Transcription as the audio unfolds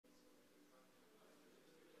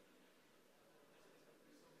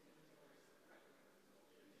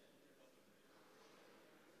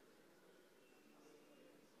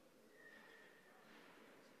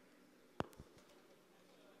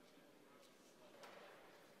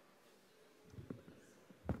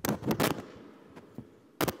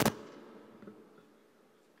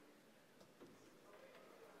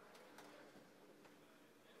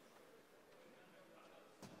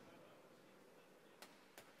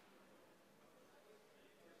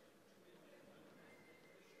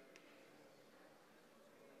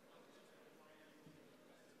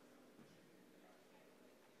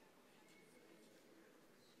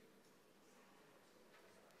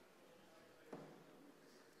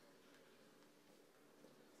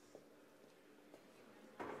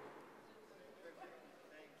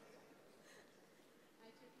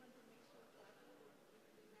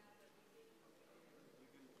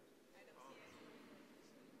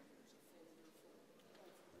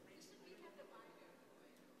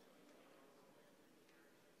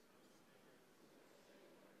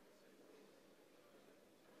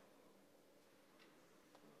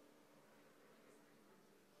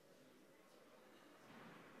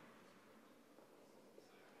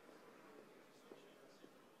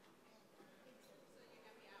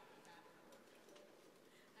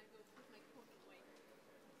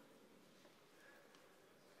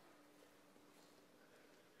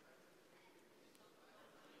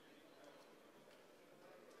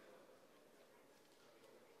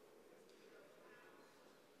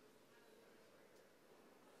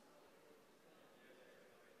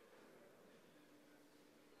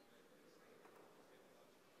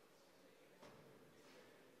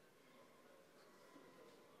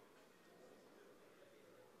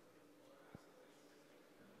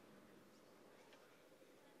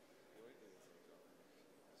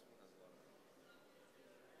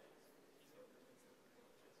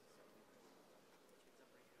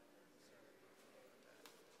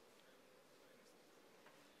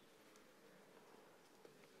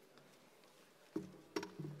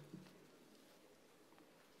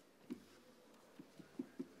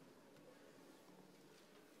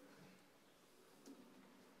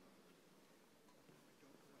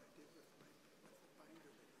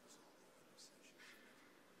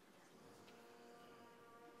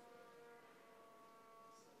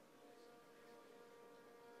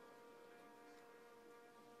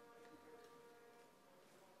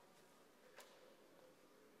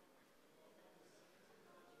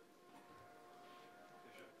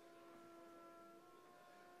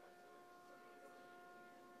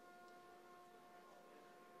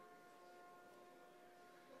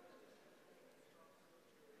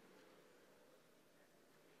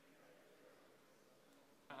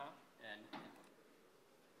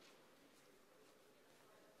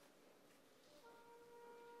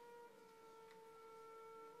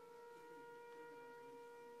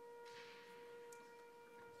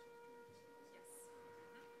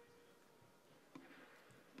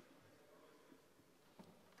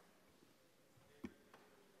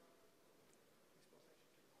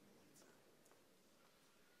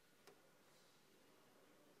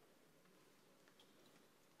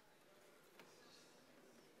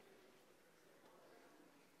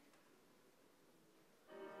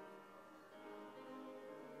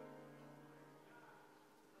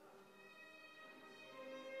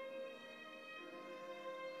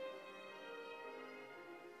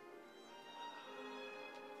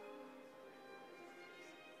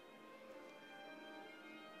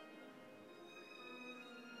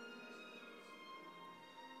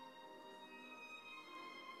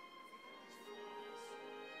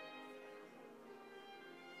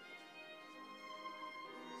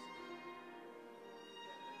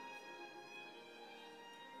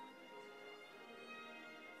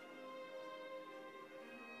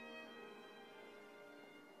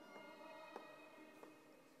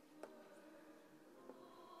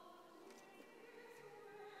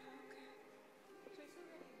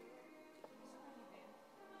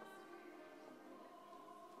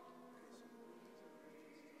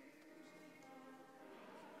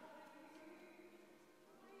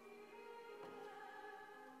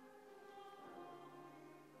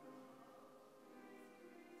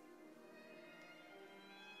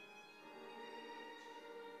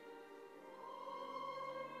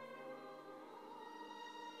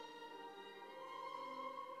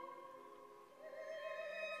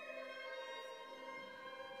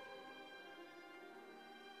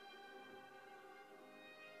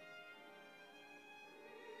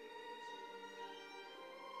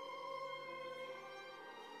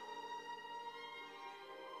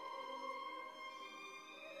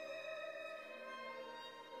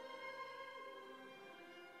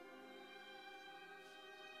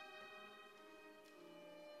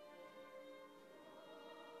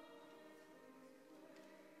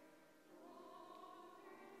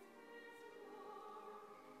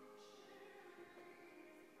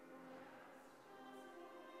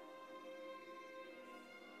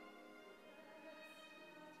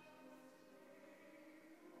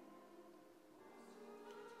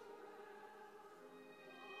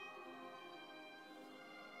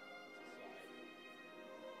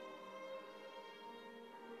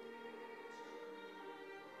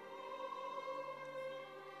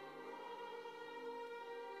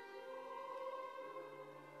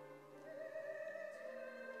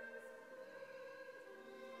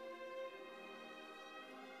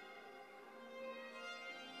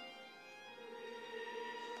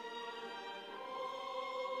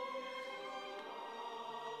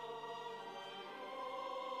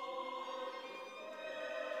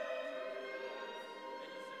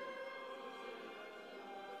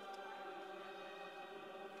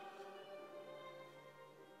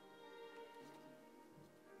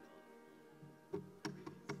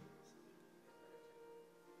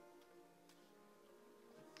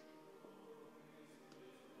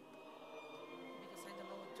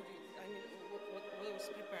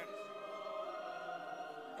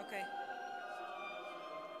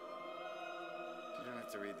don't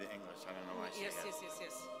have to read the English. I don't know why she Yes, has.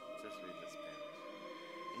 yes. Just read the Spanish.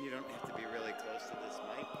 And you don't have to be really close to this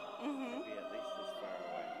mic. Mm-hmm. Be at least this far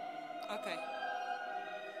away. Okay.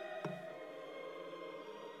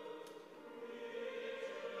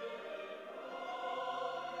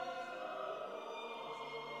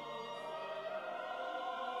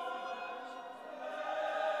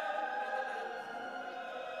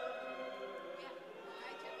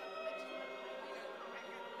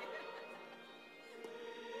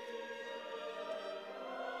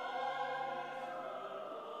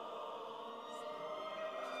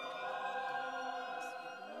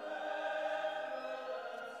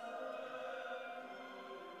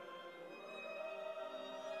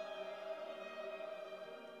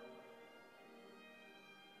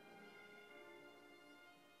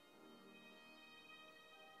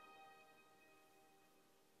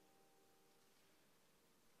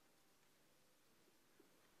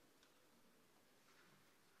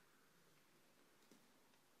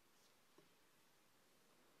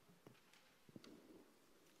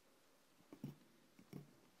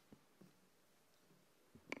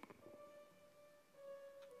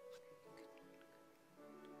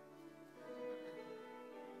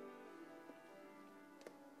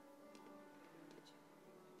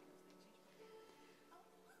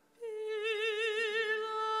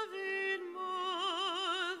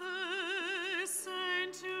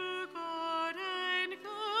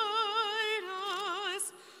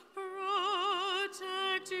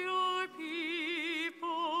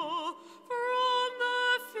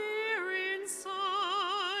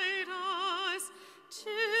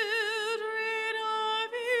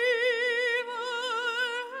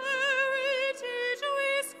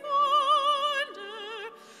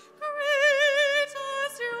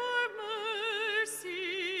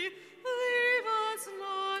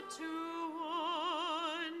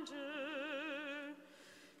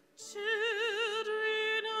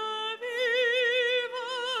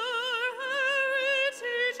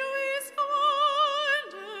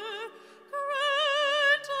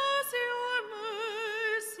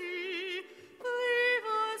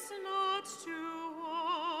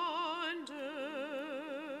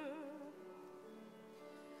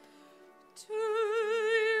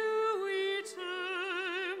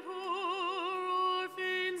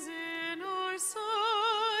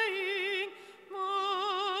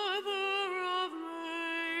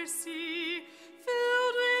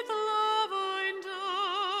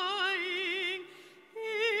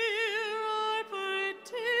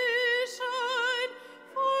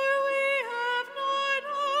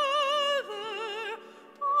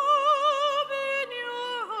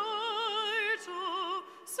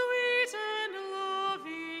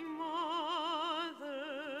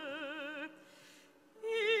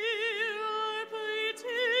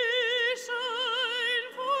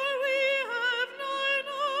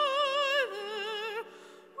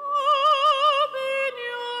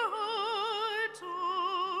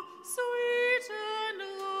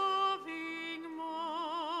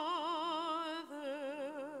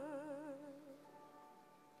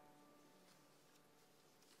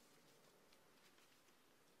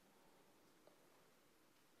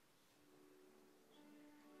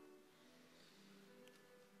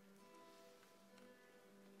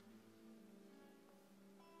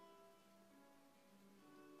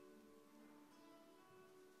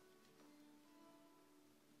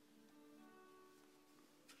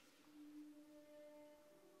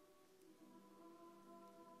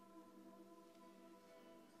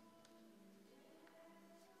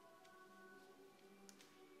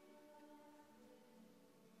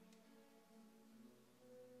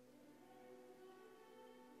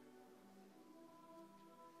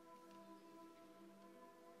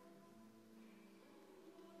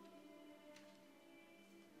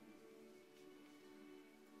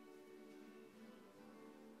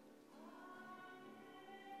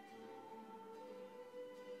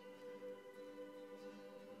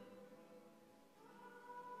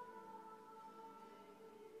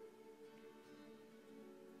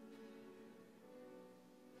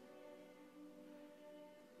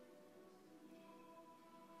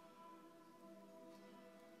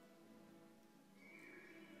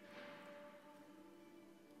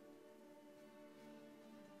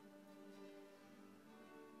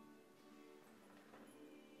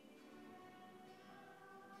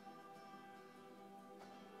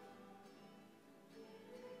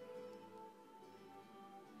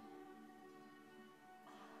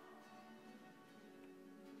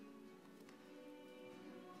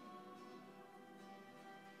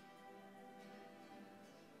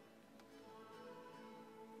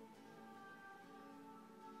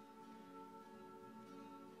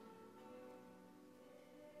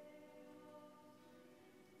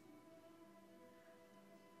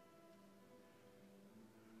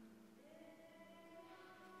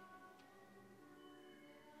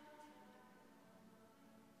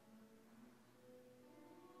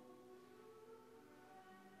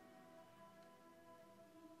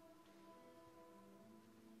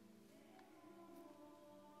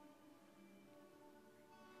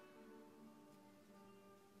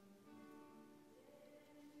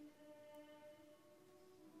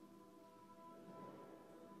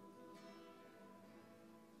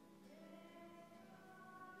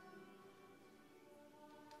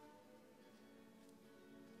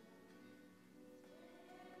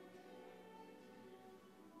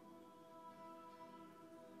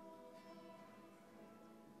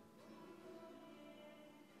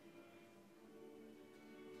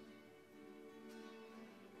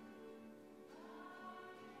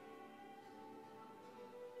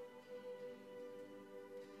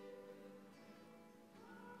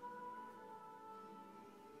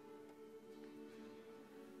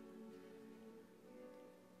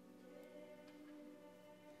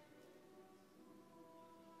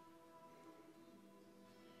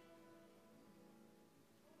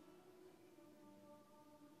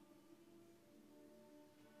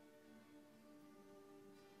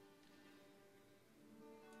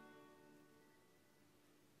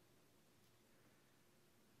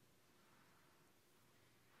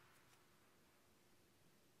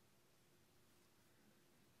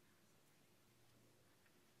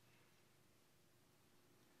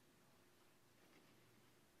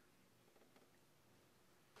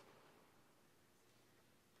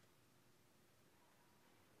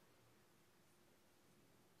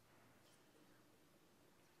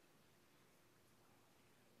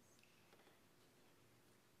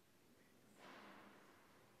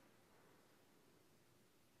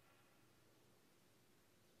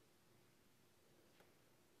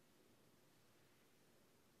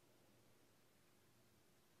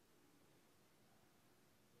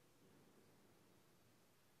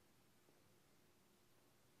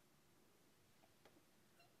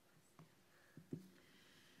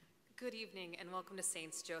 Good evening and welcome to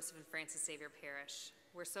Saints Joseph and Francis Xavier Parish.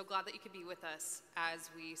 We're so glad that you could be with us as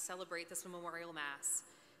we celebrate this memorial mass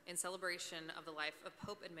in celebration of the life of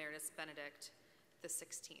Pope Emeritus Benedict the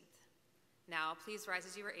 16th. Now, please rise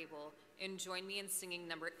as you are able and join me in singing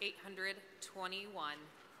number 821,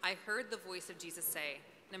 I Heard the Voice of Jesus Say,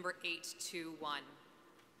 number 821.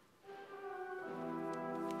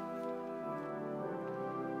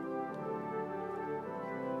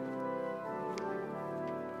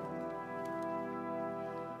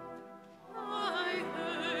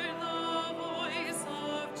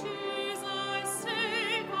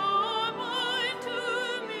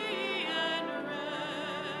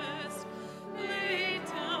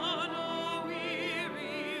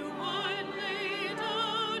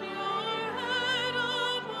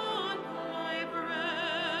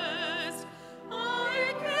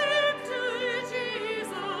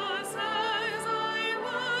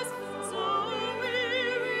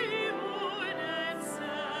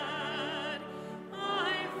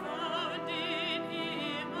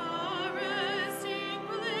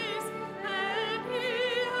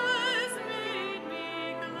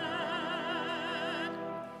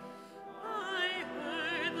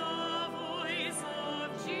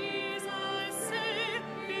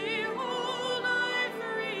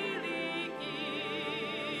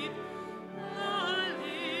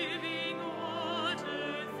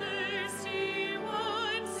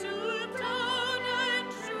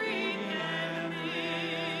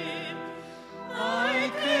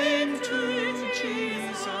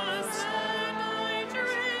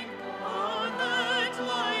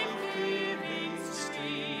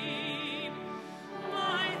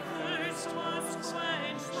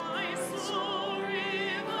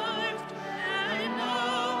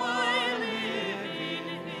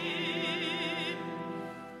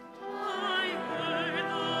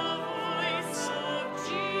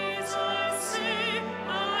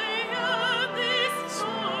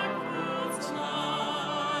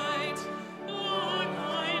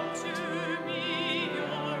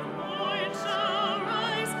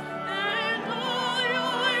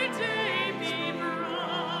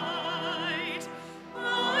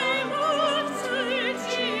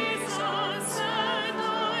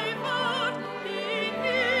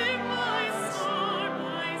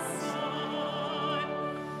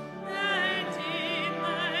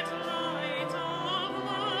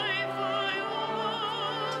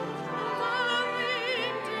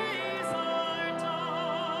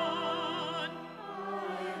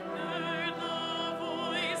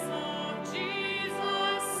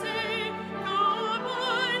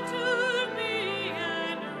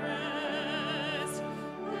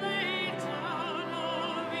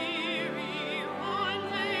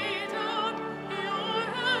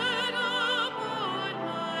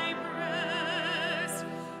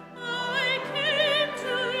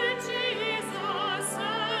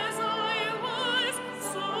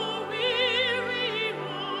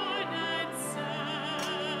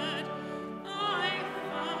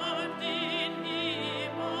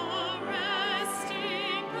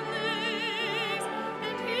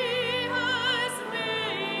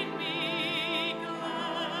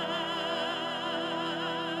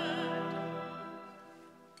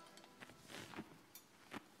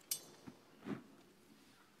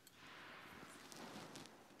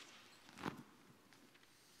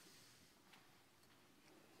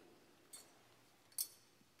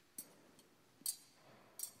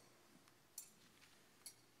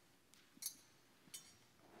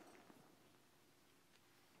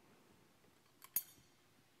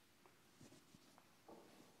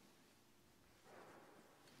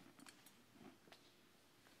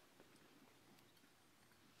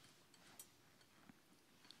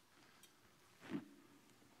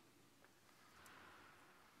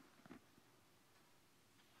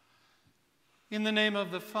 In the name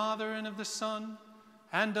of the Father, and of the Son,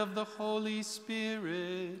 and of the Holy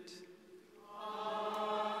Spirit. Amen.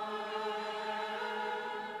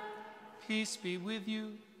 Peace be with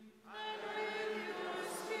you. And with your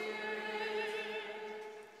spirit.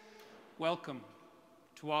 Welcome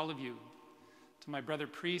to all of you, to my brother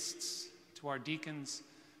priests, to our deacons,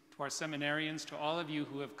 to our seminarians, to all of you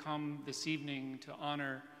who have come this evening to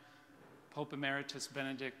honor Pope Emeritus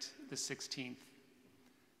Benedict the 16th.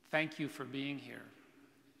 Thank you for being here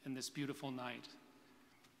in this beautiful night.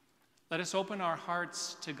 Let us open our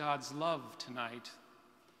hearts to God's love tonight,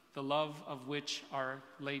 the love of which our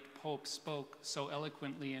late Pope spoke so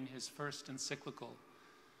eloquently in his first encyclical.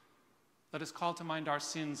 Let us call to mind our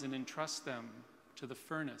sins and entrust them to the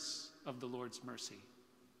furnace of the Lord's mercy.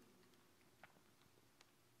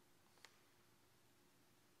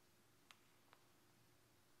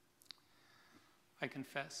 I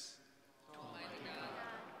confess to Almighty God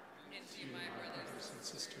and to my brothers and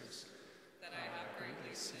sisters that I have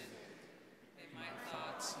greatly sinned in my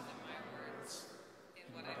thoughts and in my words, in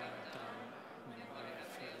what I have done and in what I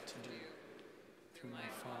have failed to do, through my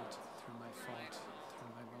fault, through my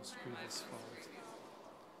most grievous fault.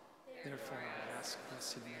 Therefore I ask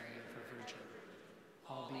Blessed Mary, ever Virgin,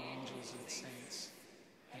 all the angels and saints,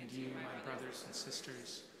 and you, my brothers and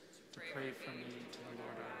sisters, to pray for me to the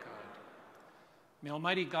Lord our God. May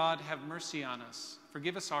Almighty God have mercy on us,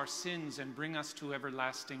 forgive us our sins, and bring us to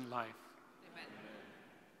everlasting life. Amen.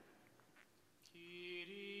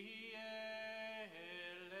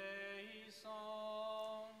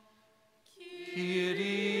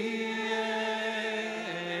 Kyrie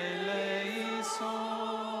eleison.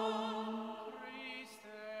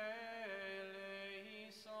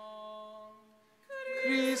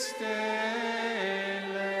 Christe eleison.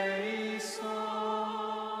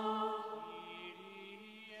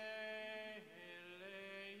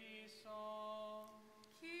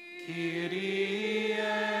 Kyrie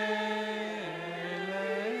eleison.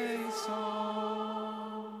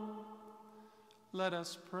 Let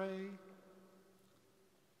us pray.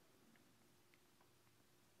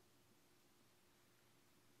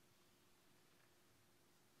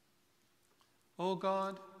 O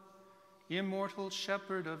God, immortal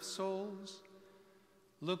shepherd of souls,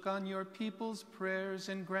 look on your people's prayers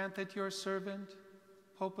and grant that your servant,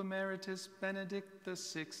 Pope Emeritus Benedict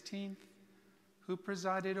XVI, who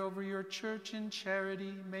presided over your church in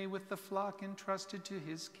charity, may with the flock entrusted to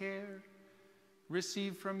his care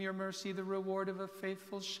receive from your mercy the reward of a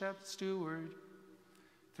faithful steward.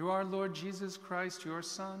 Through our Lord Jesus Christ, your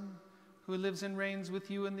Son, who lives and reigns with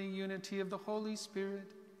you in the unity of the Holy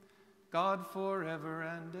Spirit, God forever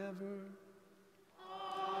and ever.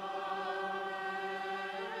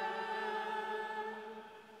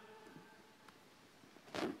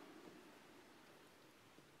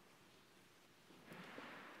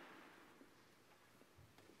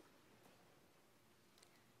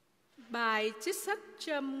 Bài trích sách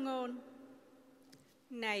châm ngôn.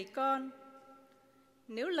 Này con,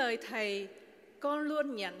 nếu lời thầy con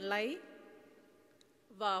luôn nhận lấy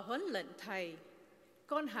và huấn lệnh thầy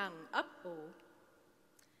con hằng ấp ủ,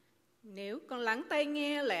 nếu con lắng tai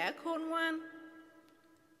nghe lẽ khôn ngoan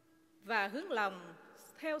và hướng lòng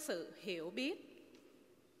theo sự hiểu biết,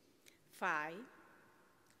 phải,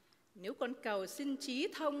 nếu con cầu xin trí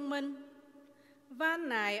thông minh, van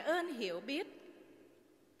nài ơn hiểu biết,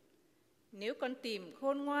 nếu con tìm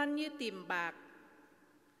khôn ngoan như tìm bạc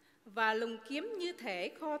và lùng kiếm như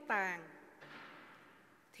thể kho tàng,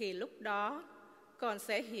 thì lúc đó con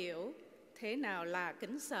sẽ hiểu thế nào là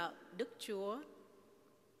kính sợ Đức Chúa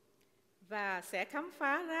và sẽ khám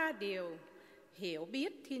phá ra điều hiểu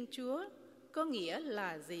biết Thiên Chúa có nghĩa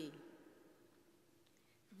là gì.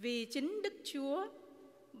 Vì chính Đức Chúa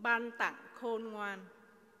ban tặng khôn ngoan,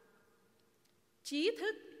 trí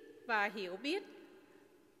thức và hiểu biết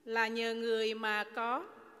là nhờ người mà có.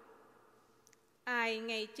 Ai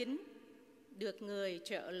ngay chính được người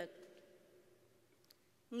trợ lực,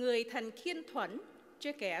 người thành khiên thuẫn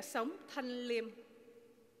cho kẻ sống thanh liêm,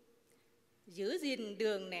 giữ gìn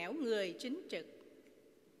đường nẻo người chính trực,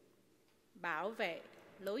 bảo vệ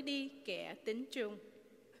lối đi kẻ tín trung.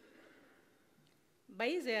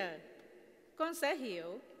 Bấy giờ con sẽ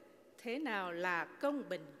hiểu thế nào là công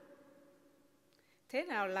bình, thế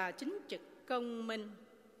nào là chính trực công minh.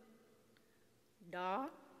 Đó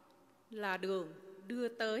là đường đưa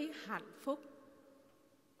tới hạnh phúc.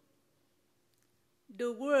 The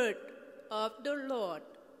word of the Lord.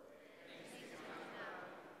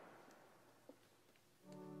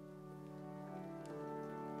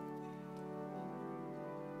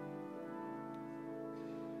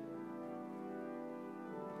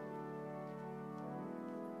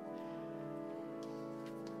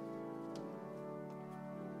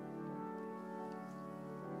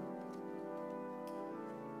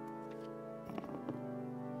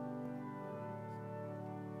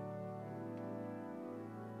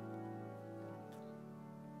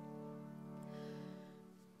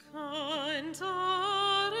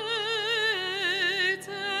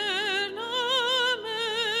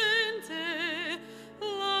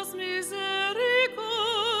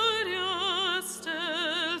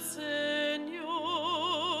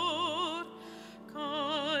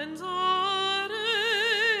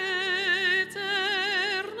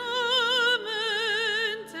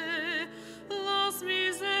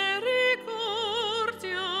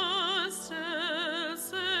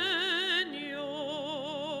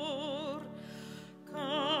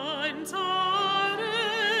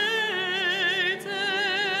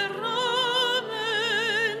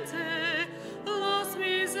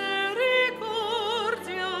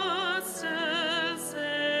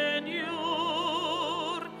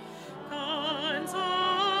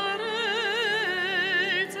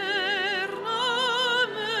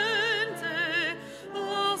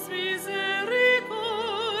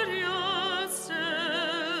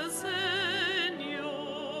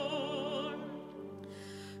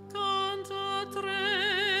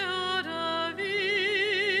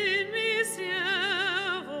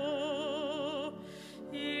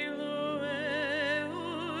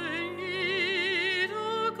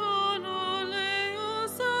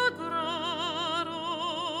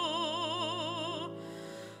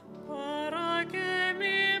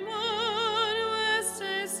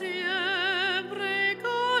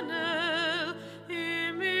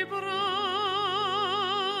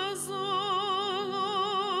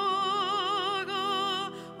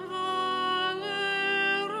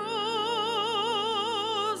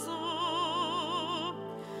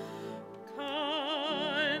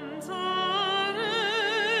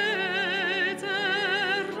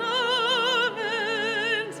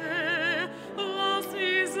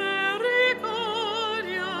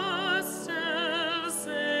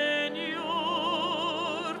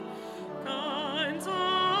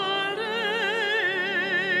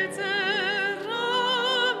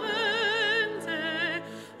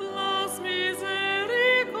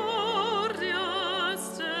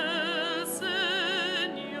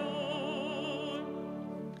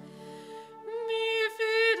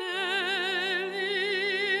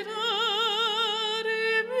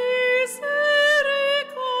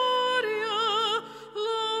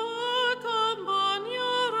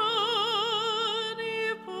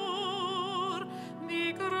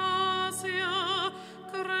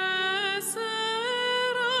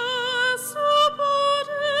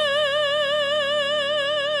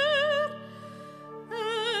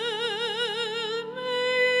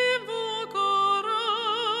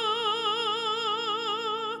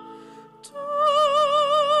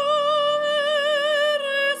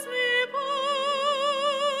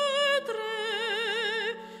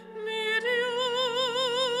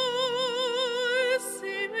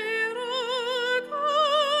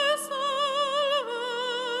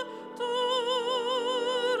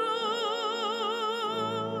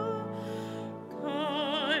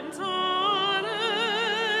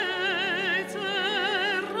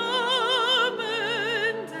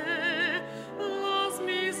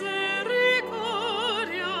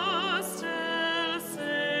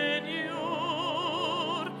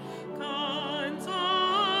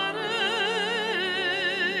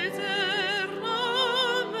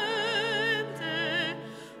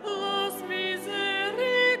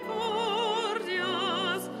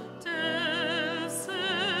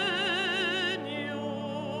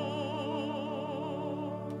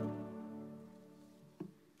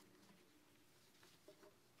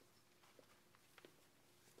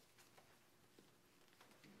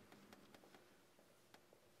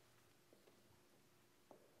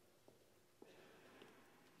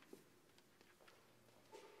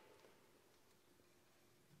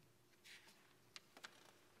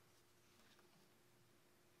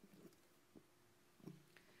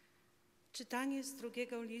 Czytanie z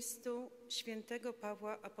drugiego listu świętego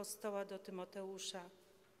Pawła Apostoła do Tymoteusza.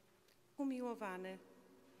 Umiłowany,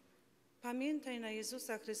 pamiętaj na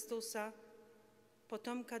Jezusa Chrystusa,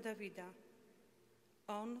 potomka Dawida.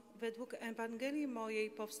 On według Ewangelii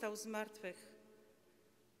mojej powstał z martwych.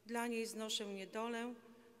 Dla niej znoszę niedolę,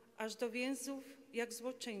 aż do więzów jak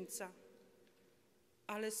złoczyńca.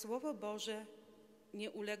 Ale Słowo Boże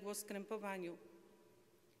nie uległo skrępowaniu.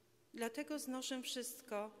 Dlatego znoszę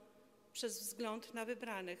wszystko przez wzgląd na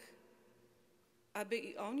wybranych, aby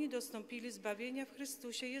i oni dostąpili zbawienia w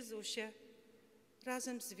Chrystusie Jezusie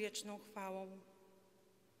razem z wieczną chwałą.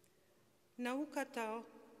 Nauka to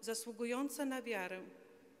zasługująca na wiarę.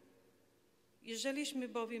 Jeżeliśmy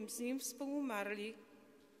bowiem z Nim współumarli,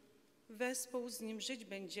 wespół z Nim żyć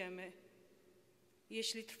będziemy.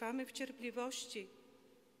 Jeśli trwamy w cierpliwości,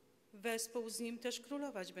 wespół z Nim też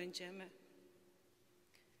królować będziemy.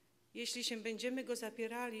 Jeśli się będziemy Go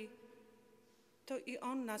zapierali, to i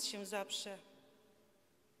On nas się zaprze.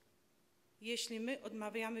 Jeśli my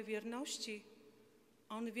odmawiamy wierności,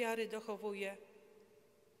 On wiary dochowuje,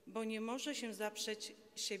 bo nie może się zaprzeć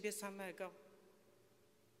siebie samego.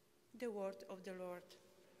 The word of the Lord.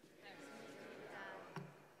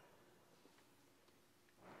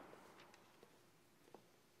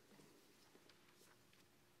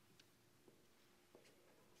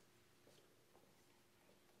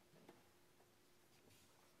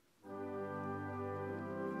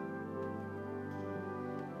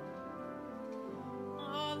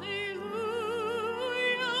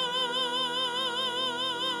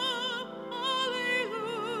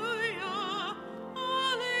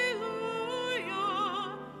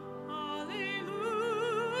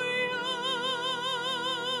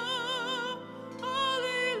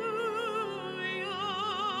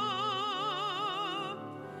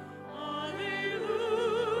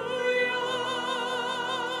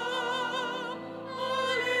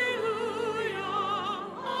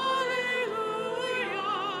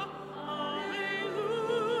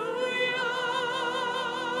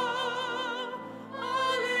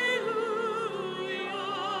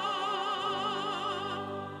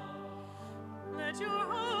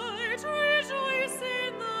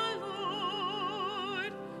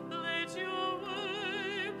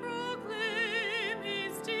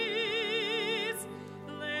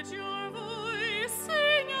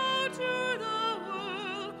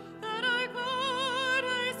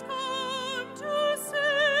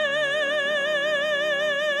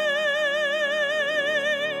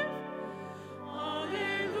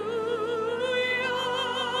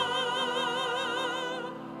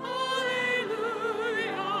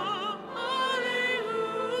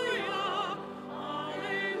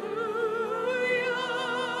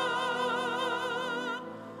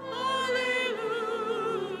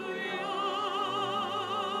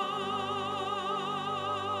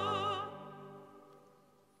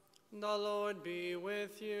 The Lord be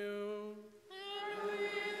with you. And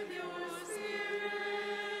with your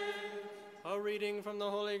spirit. A reading from the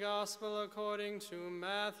Holy Gospel according to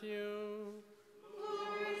Matthew.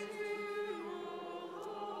 Glory to you, O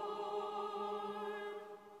Lord.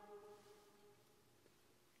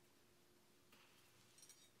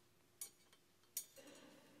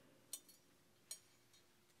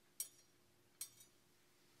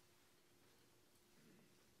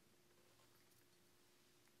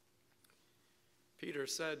 Peter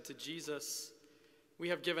said to Jesus, "We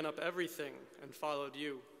have given up everything and followed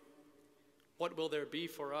you. What will there be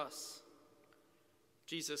for us?"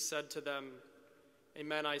 Jesus said to them,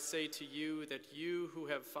 "Amen, I say to you that you who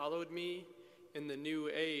have followed me in the new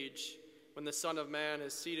age, when the Son of Man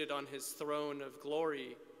is seated on his throne of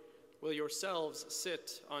glory, will yourselves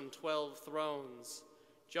sit on 12 thrones,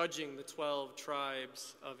 judging the 12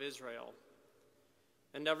 tribes of Israel.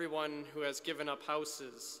 And everyone who has given up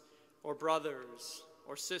houses, or brothers,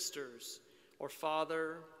 or sisters, or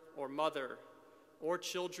father, or mother, or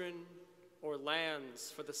children, or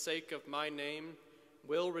lands for the sake of my name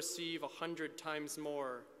will receive 100 times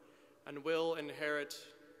more and will inherit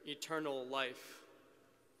eternal life."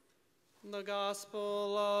 The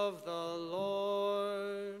Gospel of the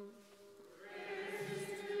Lord. Praise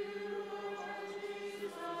to you, Lord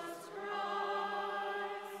Jesus Christ.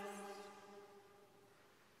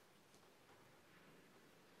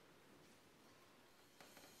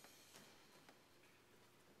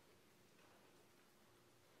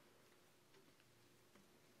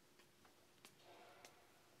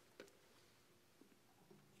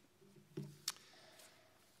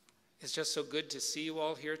 It's just so good to see you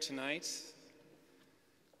all here tonight.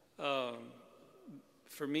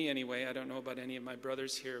 for me anyway, I don't know about any of my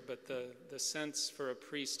brothers here, but the sense for a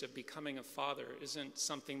priest of becoming a father isn't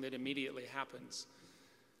something that immediately happens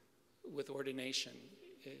with ordination.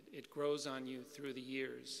 It grows on you through the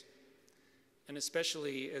years. And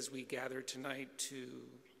especially as we gather tonight to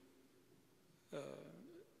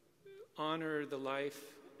honor the life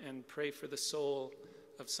and pray for the soul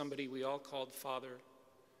of somebody we all called Father,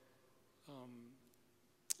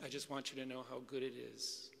 I just want you to know how good it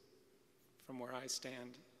is from where I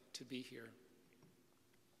stand to be here.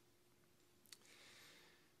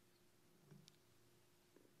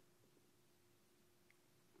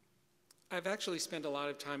 I've actually spent a lot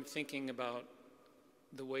of time thinking about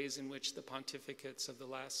the ways in which the pontificates of the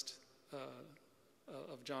last,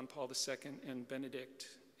 of John Paul II and Benedict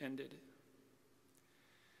ended.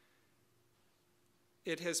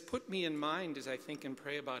 It has put me in mind, as I think and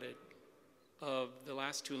pray about it, of the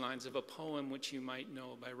last two lines of a poem which you might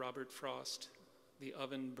know by Robert Frost, The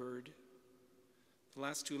Oven Bird. The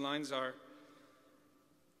last two lines are,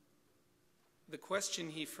 the question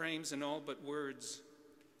he frames in all but words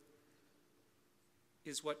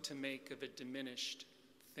is what to make of a diminished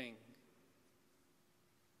thing.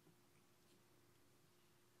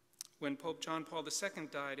 When Pope John Paul II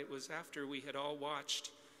died, it was after we had all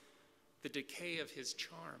watched the decay of his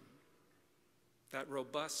charm, that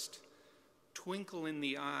robust, twinkle in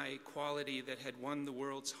the eye quality that had won the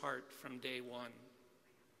world's heart from day one.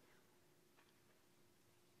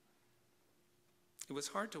 It was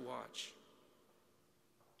hard to watch.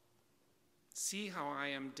 See how I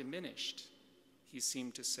am diminished, he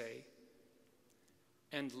seemed to say,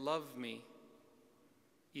 and love me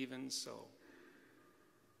even so.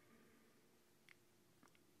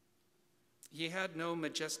 He had no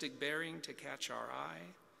majestic bearing to catch our eye,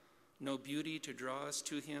 no beauty to draw us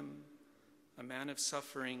to him, a man of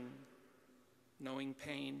suffering, knowing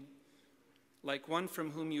pain, like one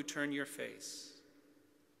from whom you turn your face.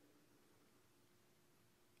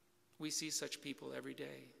 We see such people every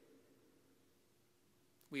day.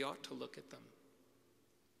 We ought to look at them.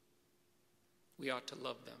 We ought to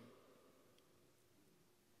love them.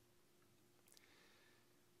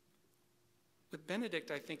 With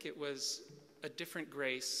Benedict, I think it was a different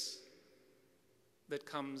grace that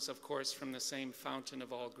comes, of course, from the same fountain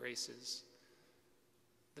of all graces,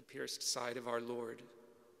 the pierced side of our Lord,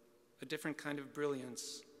 a different kind of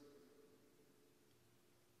brilliance.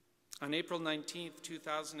 On April 19th,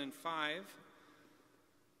 2005,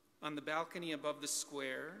 on the balcony above the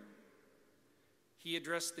square, he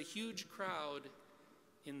addressed the huge crowd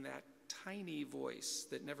in that tiny voice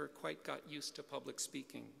that never quite got used to public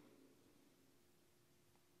speaking.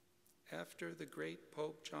 After the great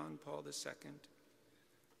Pope John Paul II,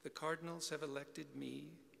 the cardinals have elected me,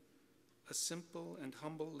 a simple and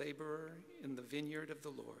humble laborer in the vineyard of the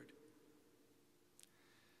Lord.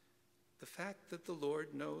 The fact that the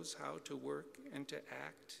Lord knows how to work and to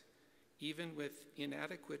act, even with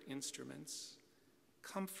inadequate instruments,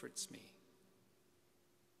 comforts me.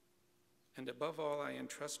 And above all, I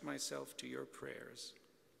entrust myself to your prayers,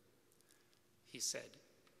 he said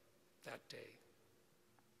that day.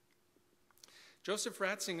 Joseph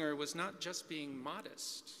Ratzinger was not just being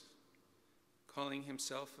modest, calling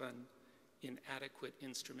himself an inadequate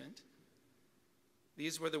instrument.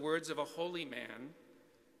 These were the words of a holy man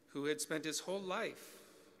who had spent his whole life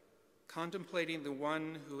contemplating the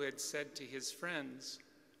one who had said to his friends,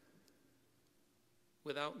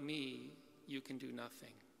 "Without me, you can do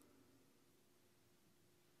nothing."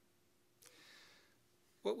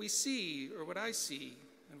 What we see, or what I see,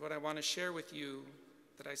 and what I want to share with you,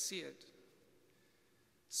 that I see it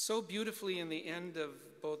so beautifully in the end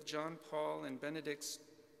of both John Paul and Benedict's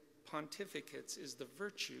pontificates, is the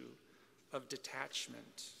virtue of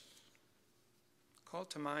detachment. Call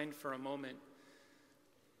to mind for a moment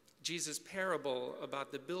Jesus' parable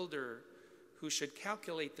about the builder who should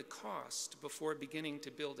calculate the cost before beginning to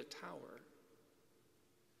build a tower,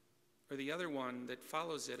 or the other one that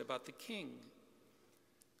follows it about the king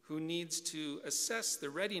who needs to assess the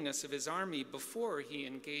readiness of his army before he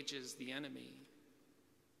engages the enemy.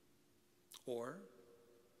 Or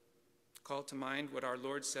call to mind what our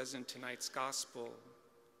Lord says in tonight's gospel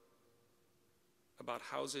about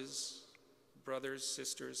houses, brothers,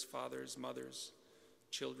 sisters, fathers, mothers,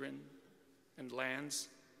 children, and lands.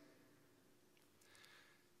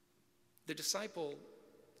 The disciple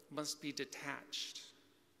must be detached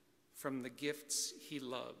from the gifts he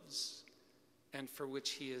loves and for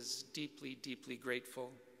which he is deeply, deeply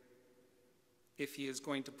grateful, if he is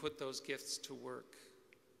going to put those gifts to work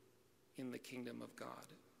in the kingdom of God.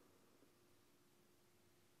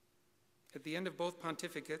 At the end of both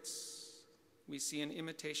pontificates, we see an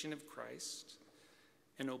imitation of Christ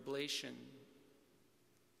an oblation,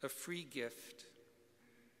 a free gift,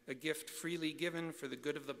 a gift freely given for the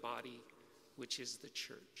good of the body, which is the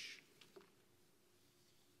church.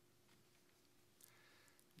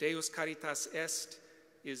 Deus Caritas Est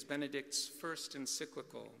is Benedict's first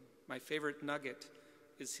encyclical. My favorite nugget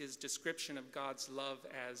is his description of God's love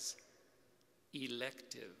as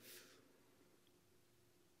elective.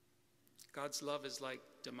 God's love is like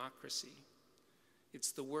democracy.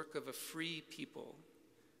 It's the work of a free people.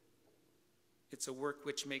 It's a work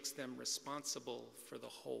which makes them responsible for the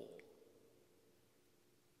whole.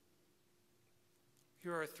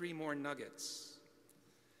 Here are 3 more nuggets.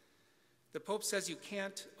 The Pope says you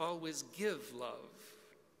can't always give love.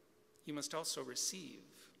 You must also receive.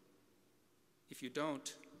 If you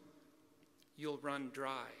don't, you'll run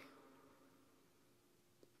dry.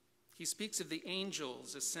 He speaks of the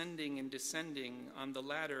angels ascending and descending on the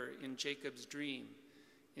ladder in Jacob's dream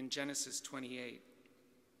in Genesis 28.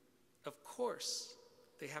 Of course,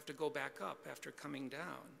 they have to go back up after coming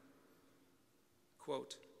down.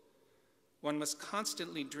 Quote, "One must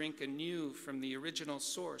constantly drink anew from the original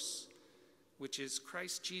source, which is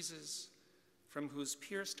Christ Jesus, from whose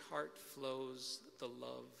pierced heart flows the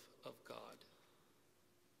love of God."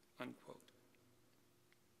 Unquote.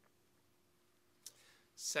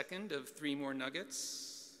 Second of 3 more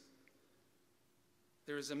nuggets,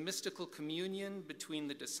 there is a mystical communion between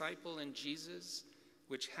the disciple and Jesus,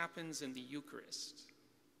 which happens in the Eucharist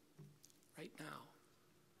right now.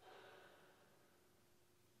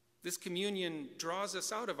 This communion draws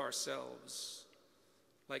us out of ourselves,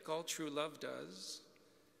 like all true love does,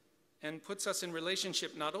 and puts us in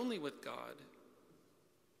relationship not only with God,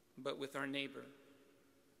 but with our neighbor,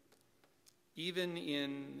 even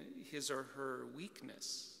in his or her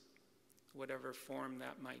weakness, whatever form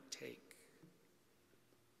that might take.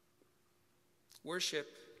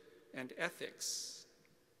 Worship and ethics,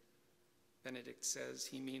 Benedict says,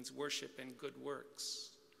 he means worship and good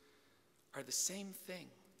works, are the same thing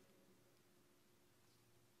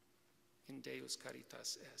in Deus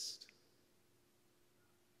Caritas Est.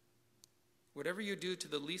 Whatever you do to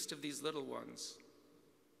the least of these little ones,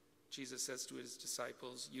 Jesus says to his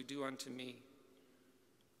disciples, you do unto me.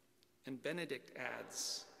 And Benedict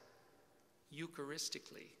adds,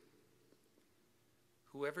 Eucharistically,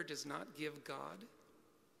 whoever does not give God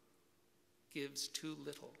gives too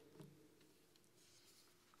little.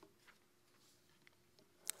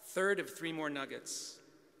 Third of 3 more nuggets.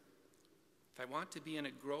 If I want to be in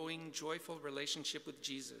a growing, joyful relationship with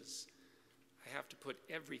Jesus, I have to put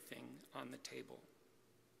everything on the table,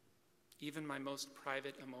 even my most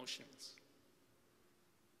private emotions.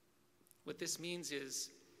 What this means is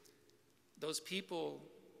those people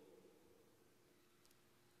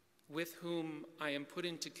with whom I am put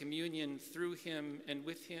into communion through him and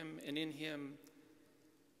with him and in him,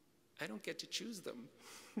 I don't get to choose them.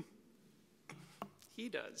 He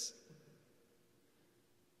does.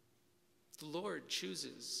 The Lord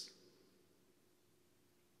chooses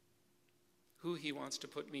who he wants to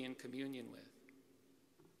put me in communion with.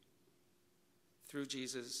 Through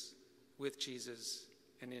Jesus, with Jesus,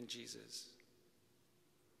 and in Jesus.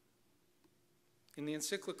 In the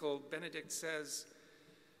encyclical, Benedict says,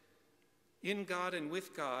 in God and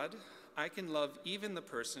with God, I can love even the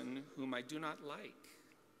person whom I do not like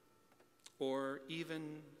or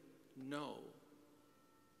even know.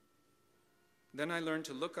 Then I learn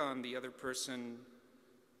to look on the other person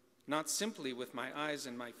not simply with my eyes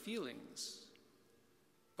and my feelings,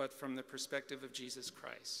 but from the perspective of Jesus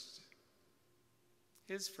Christ.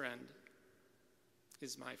 His friend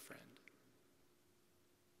is my friend.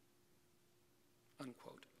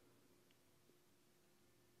 Unquote.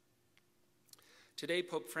 Today,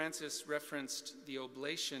 Pope Francis referenced the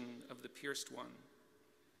oblation of the pierced one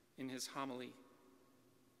in his homily.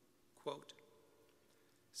 Quote,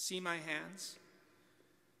 see my hands,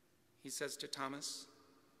 he says to Thomas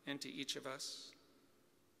and to each of us.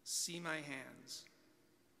 See my hands.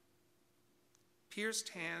 Pierced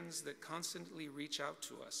hands that constantly reach out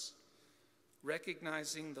to us,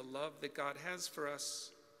 recognizing the love that God has for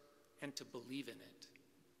us and to believe in it.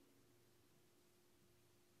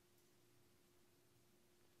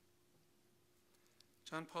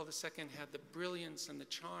 John Paul II had the brilliance and the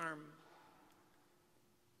charm,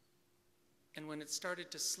 and when it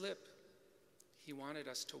started to slip, he wanted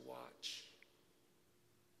us to watch,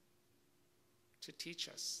 to teach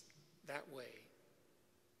us that way.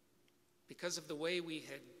 Because of the way we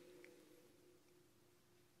had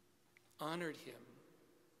honored him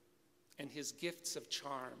and his gifts of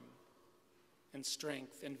charm and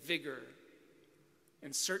strength and vigor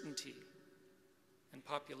and certainty and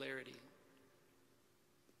popularity.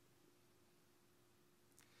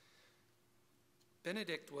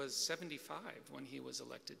 Benedict was 75 when he was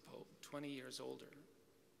elected Pope, 20 years older.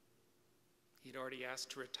 He'd already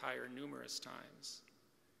asked to retire numerous times.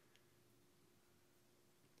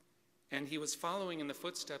 And he was following in the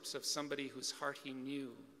footsteps of somebody whose heart he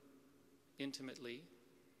knew intimately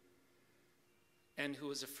and who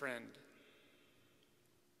was a friend.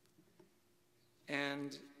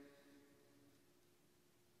 And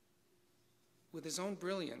with his own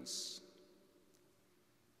brilliance,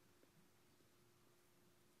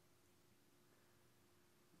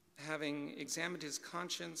 having examined his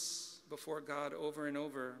conscience before God over and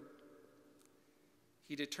over,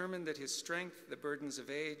 he determined that his strength, the burdens of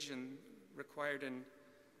age, and required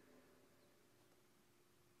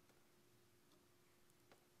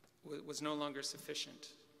was no longer sufficient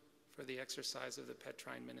for the exercise of the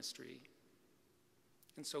Petrine ministry.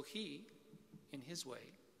 And so he, in his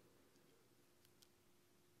way,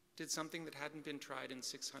 did something that hadn't been tried in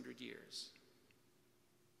 600 years.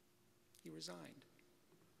 He resigned.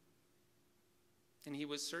 And he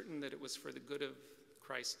was certain that it was for the good of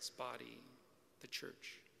Christ's body, the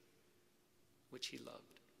church, which he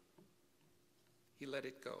loved. He let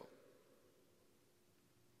it go.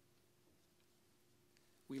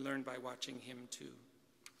 We learn by watching him too.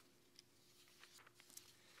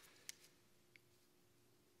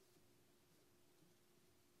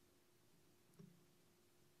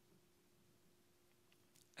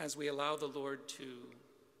 As we allow the Lord to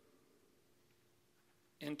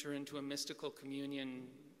enter into a mystical communion,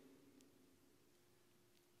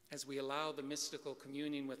 as we allow the mystical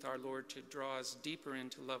communion with our Lord to draw us deeper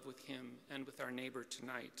into love with him and with our neighbor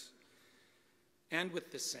tonight, and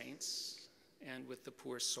with the saints, and with the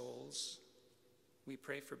poor souls, we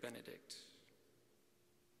pray for Benedict.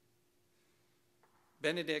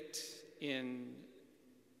 Benedict, in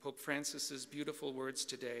Pope Francis's beautiful words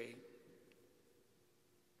today,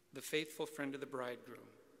 the faithful friend of the bridegroom,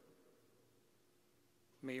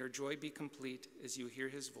 may your joy be complete as you hear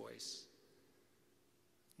his voice,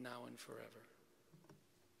 now and forever.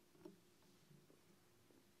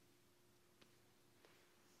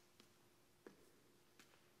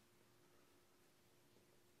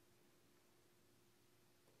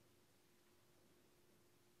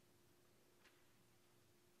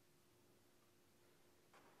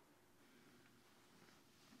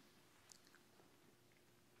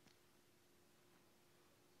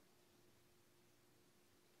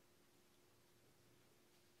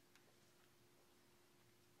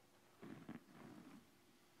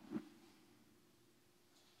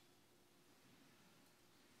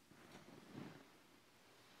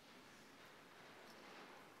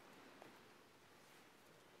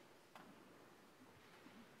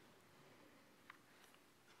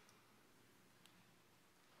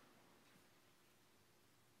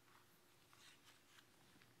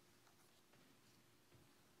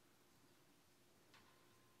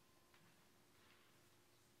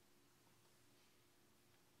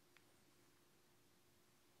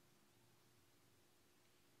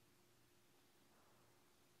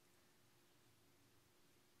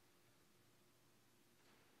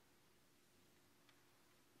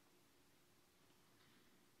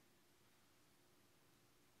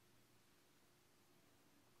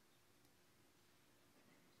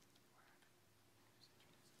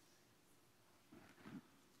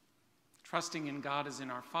 Trusting in God as in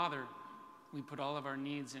our Father, we put all of our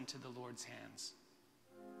needs into the Lord's hands.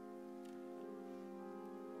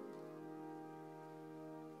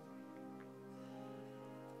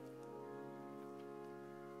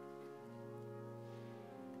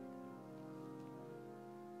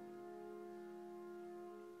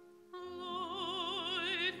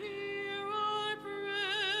 Lord, hear our prayer.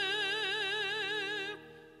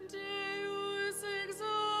 Deus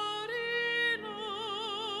exaudi nos,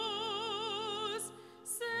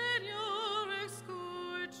 Señor escúchanos.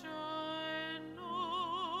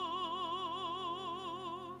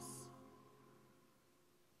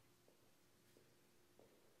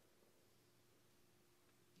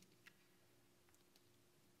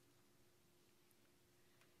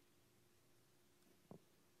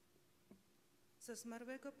 Za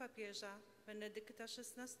zmarłego papieża Benedykta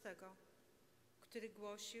XVI, który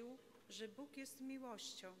głosił, że Bóg jest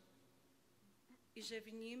miłością i że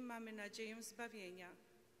w Nim mamy nadzieję zbawienia,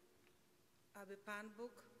 aby Pan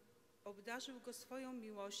Bóg obdarzył go swoją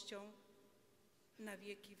miłością na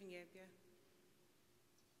wieki w niebie.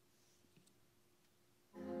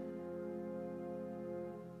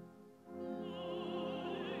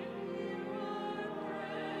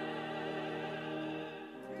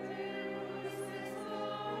 Deus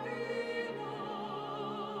exaudi nos,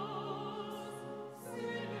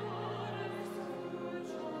 Señor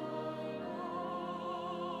escúchanos.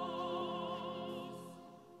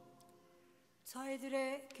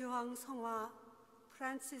 저희들의 교황 성화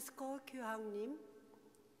프란치스코 교황님,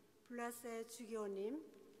 블라세 주교님,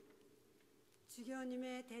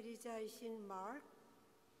 주교님의 대리자이신 마크,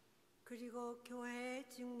 그리고 교회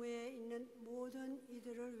직무에 있는 모든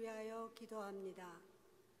이들을 위하여 기도합니다.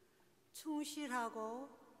 충실하고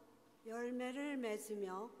열매를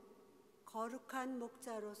맺으며 거룩한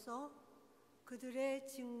목자로서 그들의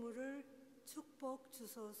직무를 축복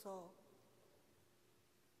주소서.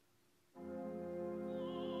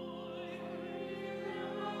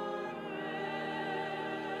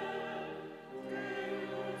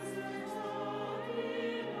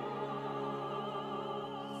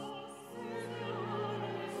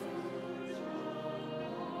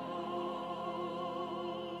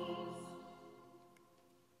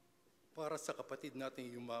 Para sa kapatid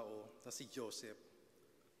nating yumao na si Joseph,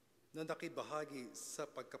 na nakibahagi sa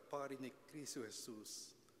pagkapari ni Kristo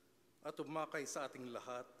Jesus at umakay sa ating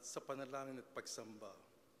lahat sa panalangin at pagsamba.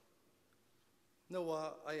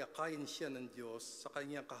 Nawa ay akayin siya ng Diyos sa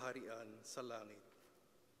kanyang kaharian sa langit.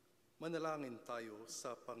 Manalangin tayo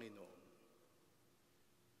sa Panginoon.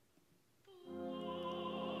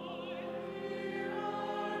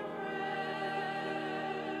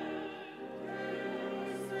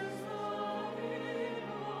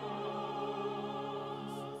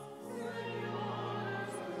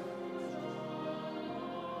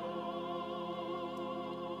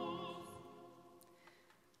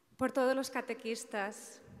 Por todos los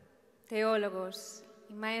catequistas, teólogos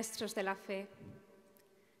y maestros de la fe,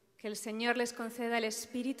 que el Señor les conceda el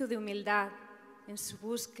espíritu de humildad en su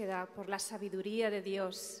búsqueda por la sabiduría de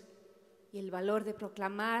Dios y el valor de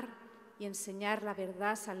proclamar y enseñar la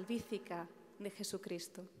verdad salvífica de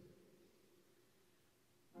Jesucristo.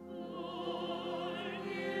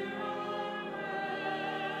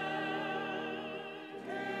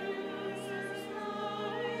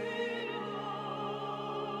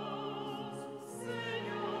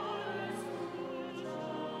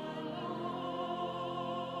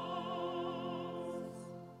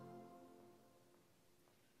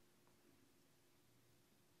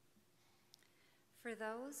 For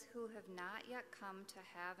those who have not yet come to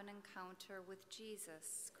have an encounter with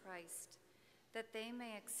Jesus Christ, that they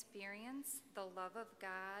may experience the love of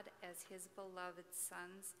God as his beloved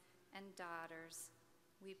sons and daughters,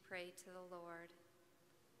 we pray to the Lord.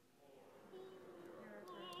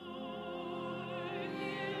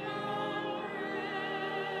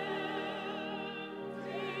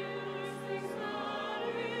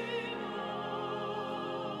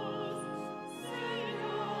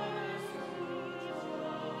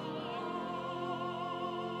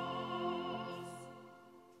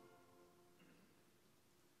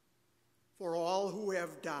 For all who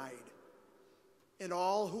have died, and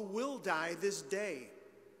all who will die this day,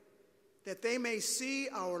 that they may see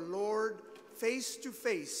our Lord face to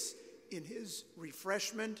face in his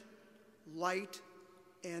refreshment, light,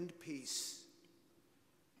 and peace.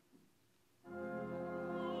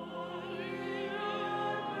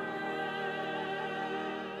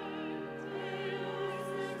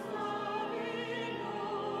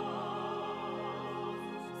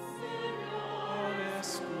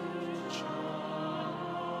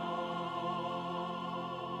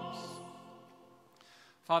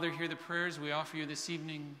 Father, hear the prayers we offer you this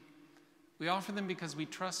evening. We offer them because we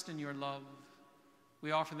trust in your love.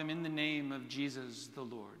 We offer them in the name of Jesus the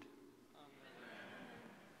Lord.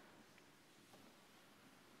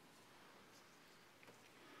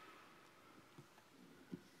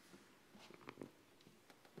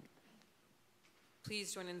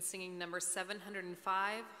 Please join in singing number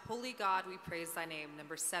 705, Holy God, we praise thy name,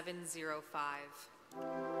 number 705. For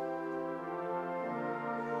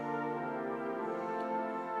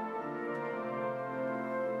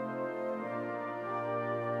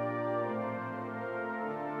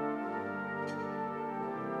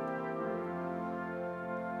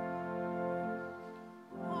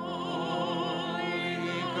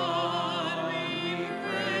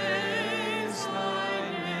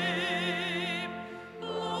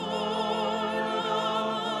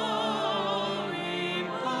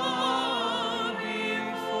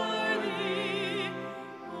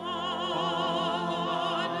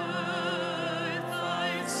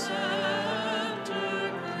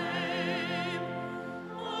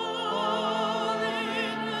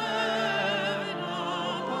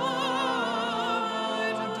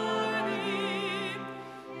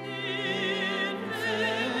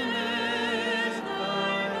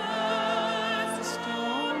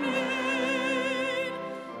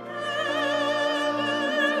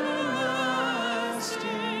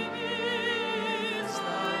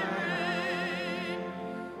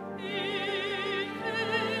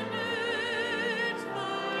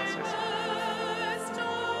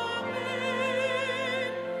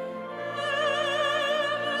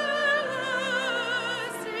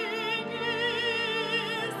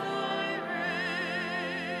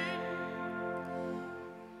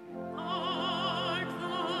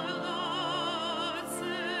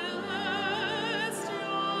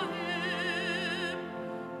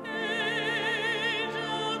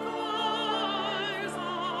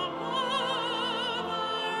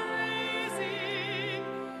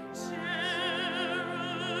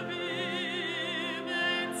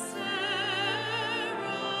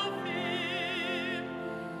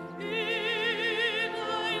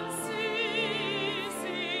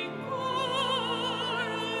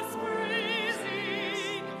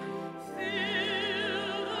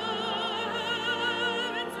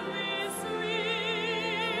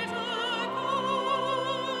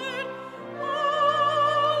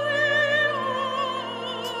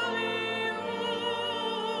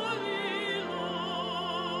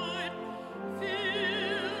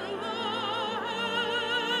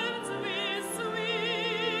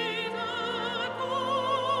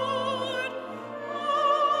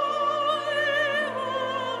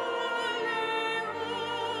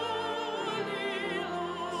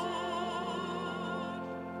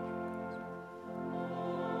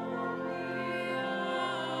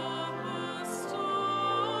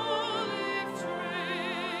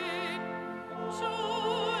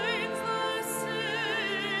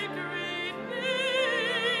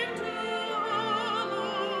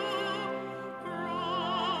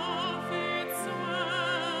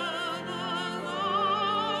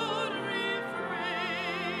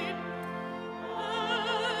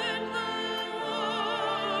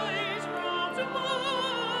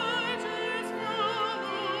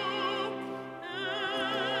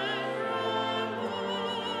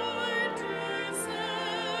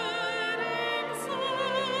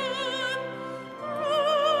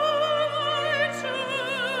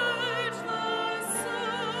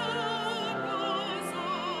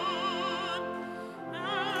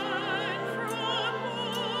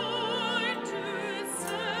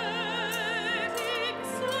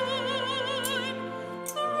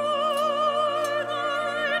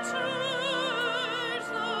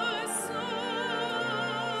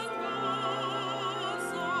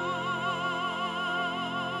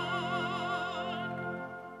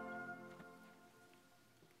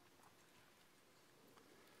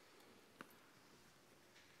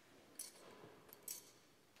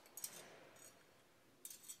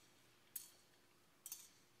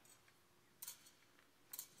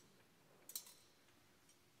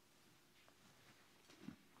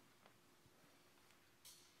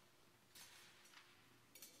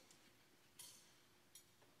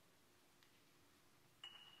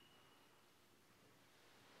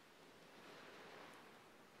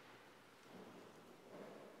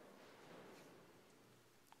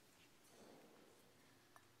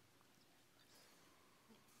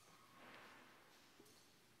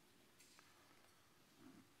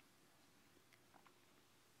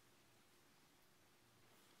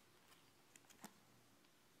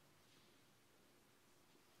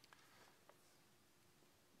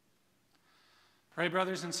Pray,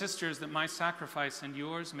 brothers and sisters, that my sacrifice and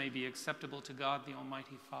yours may be acceptable to God, the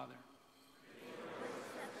Almighty Father.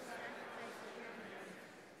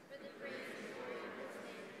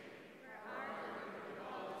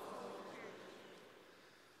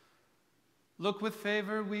 Look with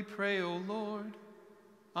favor, we pray, O Lord,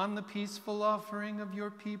 on the peaceful offering of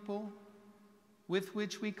your people, with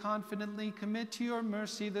which we confidently commit to your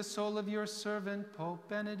mercy the soul of your servant, Pope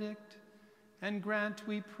Benedict, and grant,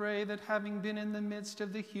 we pray, that having been in the midst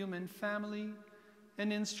of the human family,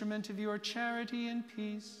 an instrument of your charity and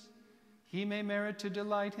peace, he may merit to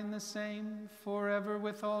delight in the same forever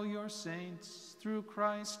with all your saints, through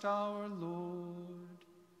Christ our Lord.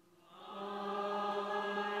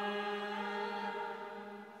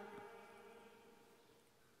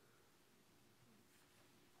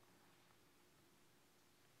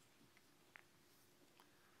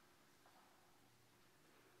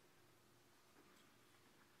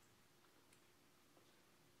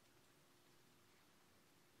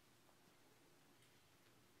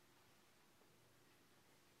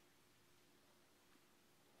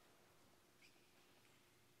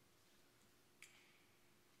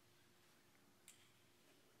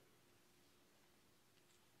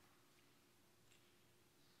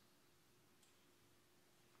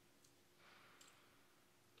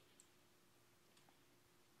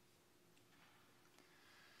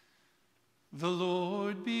 The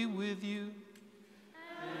Lord be with you.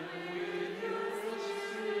 And with your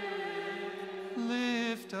spirit.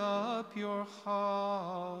 Lift up your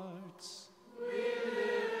hearts. We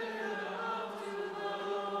lift them up to the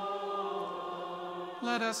Lord.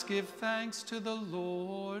 Let us give thanks to the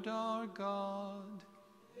Lord our God.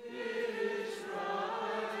 It is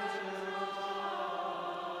right and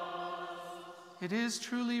just. It is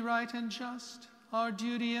truly right and just, our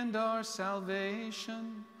duty and our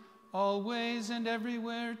salvation, always and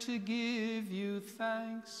everywhere to give you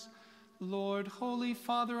thanks, Lord, Holy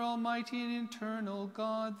Father, Almighty and eternal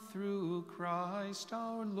God, through Christ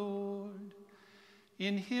our Lord.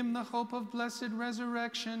 In him the hope of blessed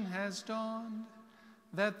resurrection has dawned,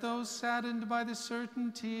 that those saddened by the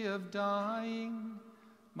certainty of dying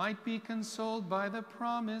might be consoled by the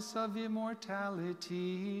promise of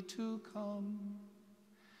immortality to come.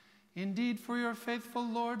 Indeed, for your faithful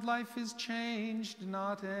Lord, life is changed,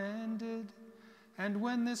 not ended. And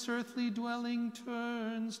when this earthly dwelling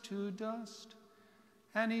turns to dust,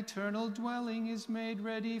 an eternal dwelling is made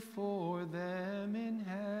ready for them in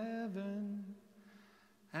heaven.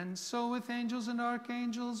 And so with angels and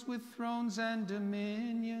archangels, with thrones and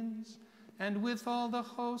dominions, and with all the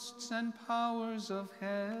hosts and powers of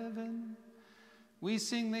heaven, we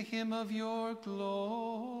sing the hymn of your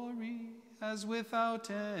glory, as without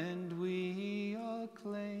end we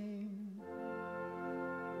acclaim.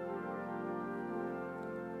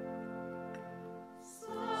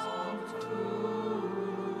 Sanctus,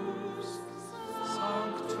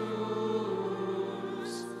 Sanctus,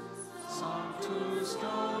 Sanctus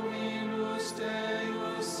Dominus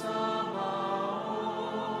Deus Sabaoth,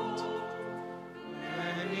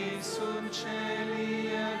 veni sunt celi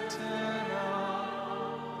et terra,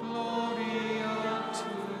 gloria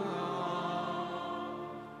tua.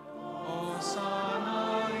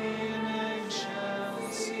 Hosanna in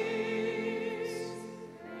excelsis,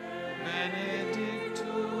 benedictus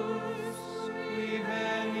qui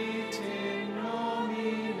venit in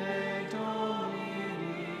nomine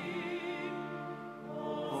Domini.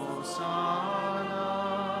 Hosanna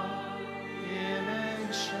in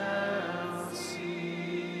excelsis.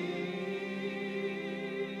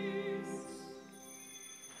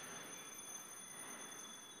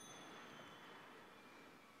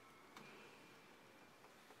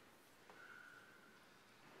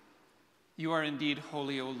 You are indeed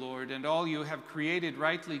holy, O Lord, and all you have created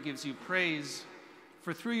rightly gives you praise.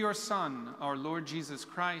 For through your Son, our Lord Jesus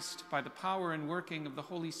Christ, by the power and working of the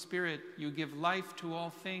Holy Spirit, you give life to all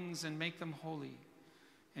things and make them holy.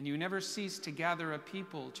 And you never cease to gather a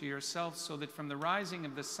people to yourself, so that from the rising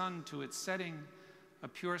of the sun to its setting, a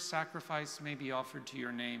pure sacrifice may be offered to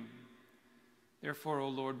your name. Therefore, O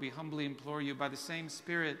Lord, we humbly implore you by the same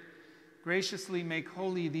Spirit, graciously make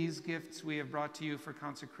holy these gifts we have brought to you for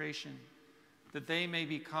consecration, that they may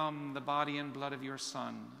become the body and blood of your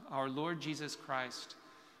Son, our Lord Jesus Christ,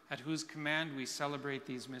 at whose command we celebrate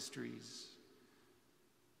these mysteries.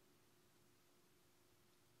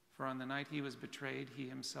 For on the night he was betrayed, he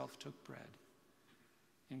himself took bread.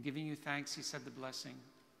 And giving you thanks, he said the blessing,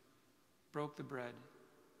 broke the bread,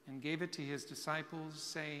 and gave it to his disciples,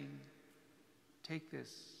 saying, "Take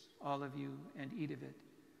this, all of you, and eat of it,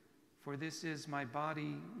 for this is my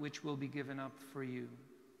body, which will be given up for you."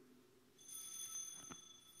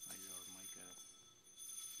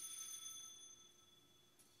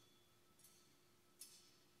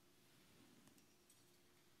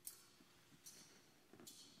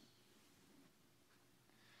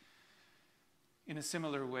 In a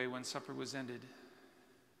similar way, when supper was ended,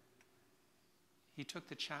 he took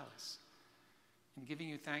the chalice, and giving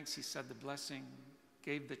you thanks, he said the blessing,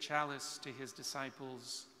 gave the chalice to his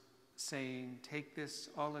disciples, saying, "Take this,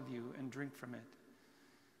 all of you, and drink from it.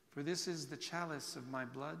 For this is the chalice of my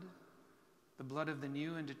blood, the blood of the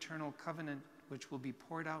new and eternal covenant, which will be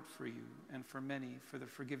poured out for you and for many for the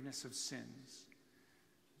forgiveness of sins.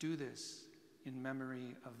 Do this in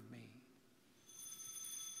memory of me."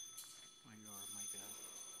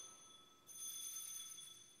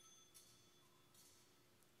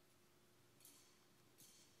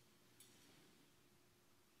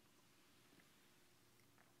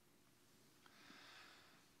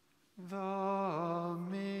 The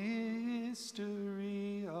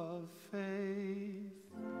mystery of faith.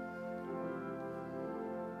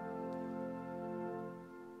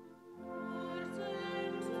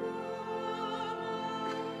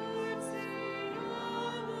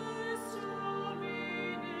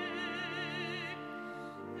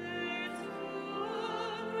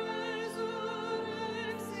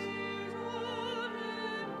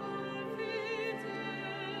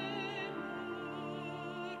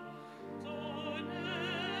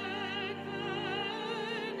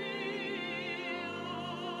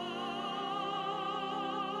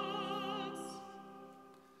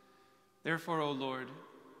 Therefore, O Lord,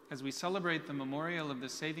 as we celebrate the memorial of the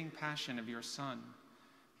saving passion of your Son,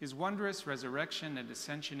 his wondrous resurrection and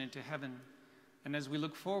ascension into heaven, and as we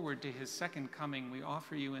look forward to his second coming, we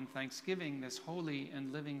offer you in thanksgiving this holy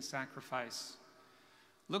and living sacrifice.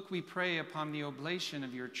 Look, we pray, upon the oblation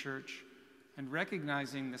of your church, and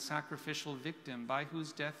recognizing the sacrificial victim by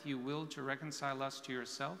whose death you willed to reconcile us to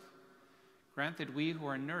yourself, grant that we who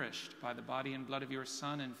are nourished by the body and blood of your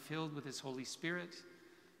Son and filled with his Holy Spirit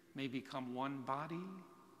may become one body,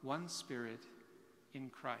 one spirit in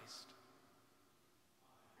Christ.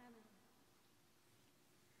 Amen.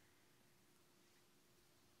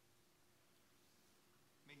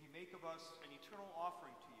 May he make of us an eternal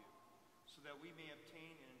offering to you, so that we may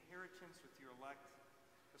obtain an inheritance with your elect,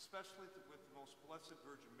 especially with the most blessed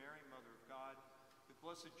Virgin Mary, Mother of God, with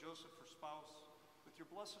blessed Joseph, her spouse, with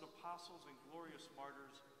your blessed apostles and glorious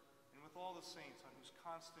martyrs, and with all the saints on whose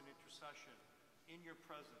constant intercession in your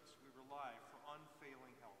presence we rely for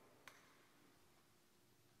unfailing help.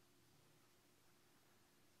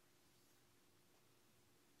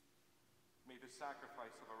 May the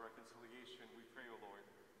sacrifice of our reconciliation, we pray, O Lord,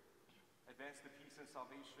 advance the peace and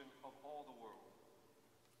salvation of all the world.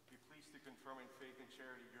 Be pleased to confirm in faith and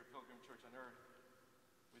charity your pilgrim church on earth,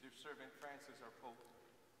 with your servant Francis, our Pope,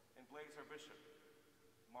 and Blaise, our Bishop,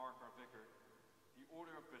 Mark, our Vicar, the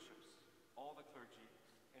order of bishops, all the clergy,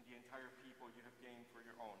 and the entire people you have gained for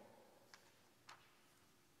your own.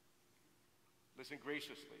 Listen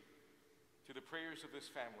graciously to the prayers of this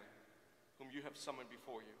family, whom you have summoned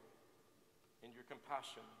before you. In your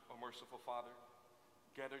compassion, O merciful Father,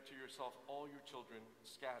 gather to yourself all your children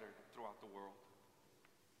scattered throughout the world.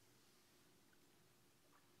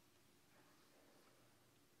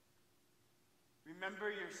 Remember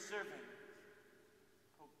your servant,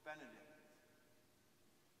 Pope Benedict,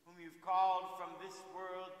 whom you've called from this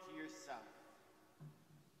world to yourself.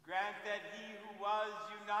 Grant that he who was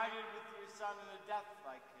united with your Son in a death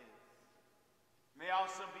like his may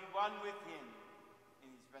also be one with him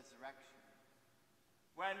in his resurrection,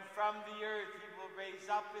 when from the earth he will raise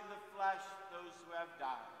up in the flesh those who have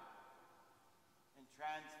died, and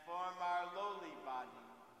transform our lowly body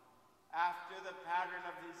after the pattern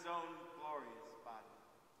of his own glorious body.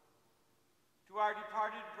 To our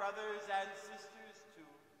departed brothers and sisters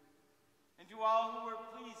too, and to all who were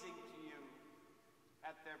pleasing to you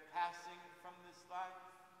at their passing from this life,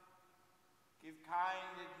 give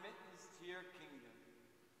kind admittance to your kingdom.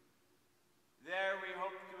 There we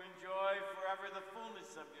hope to enjoy forever the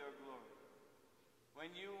fullness of your glory, when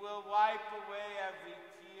you will wipe away every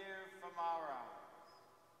tear from our eyes.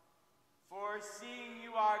 For seeing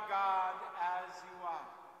you are God as you are,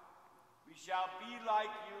 we shall be like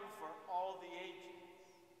you for all the ages,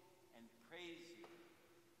 and praise you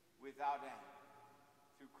without end.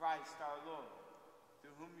 Through Christ our Lord,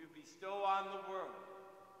 through whom you bestow on the world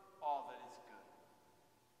all that is good.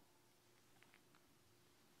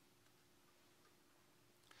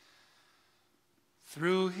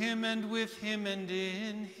 Through him and with him and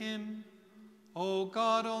in him, O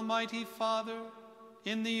God, Almighty Father,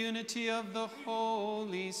 in the unity of the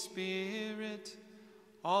Holy Spirit,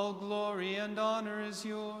 all glory and honor is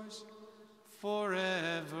yours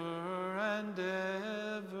forever and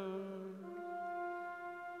ever.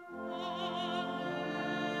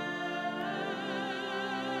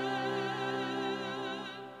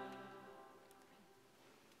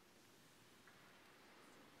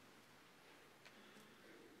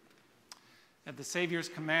 At the Savior's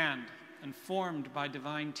command, and formed by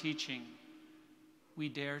divine teaching, we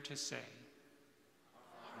dare to say,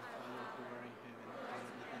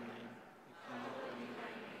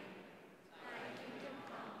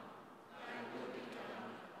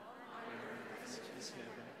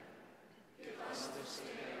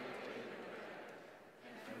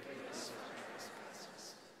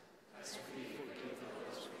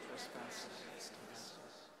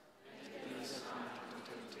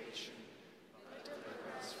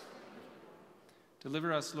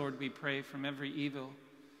 Deliver us, Lord, we pray, from every evil.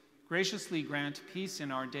 Graciously grant peace in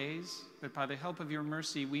our days, that by the help of your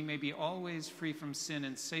mercy we may be always free from sin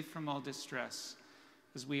and safe from all distress,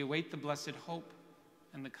 as we await the blessed hope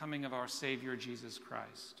and the coming of our Savior, Jesus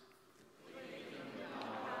Christ.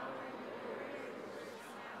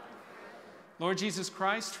 Lord Jesus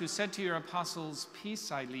Christ, who said to your apostles,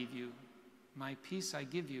 "Peace I leave you, my peace I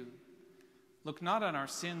give you," look not on our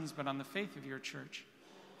sins, but on the faith of your church,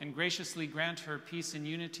 and graciously grant her peace and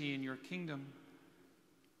unity in your kingdom,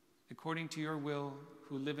 according to your will,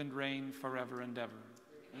 who live and reign forever and ever.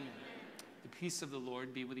 Amen. The peace of the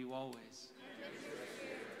Lord be with you always.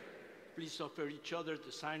 Please offer each other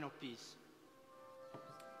the sign of peace.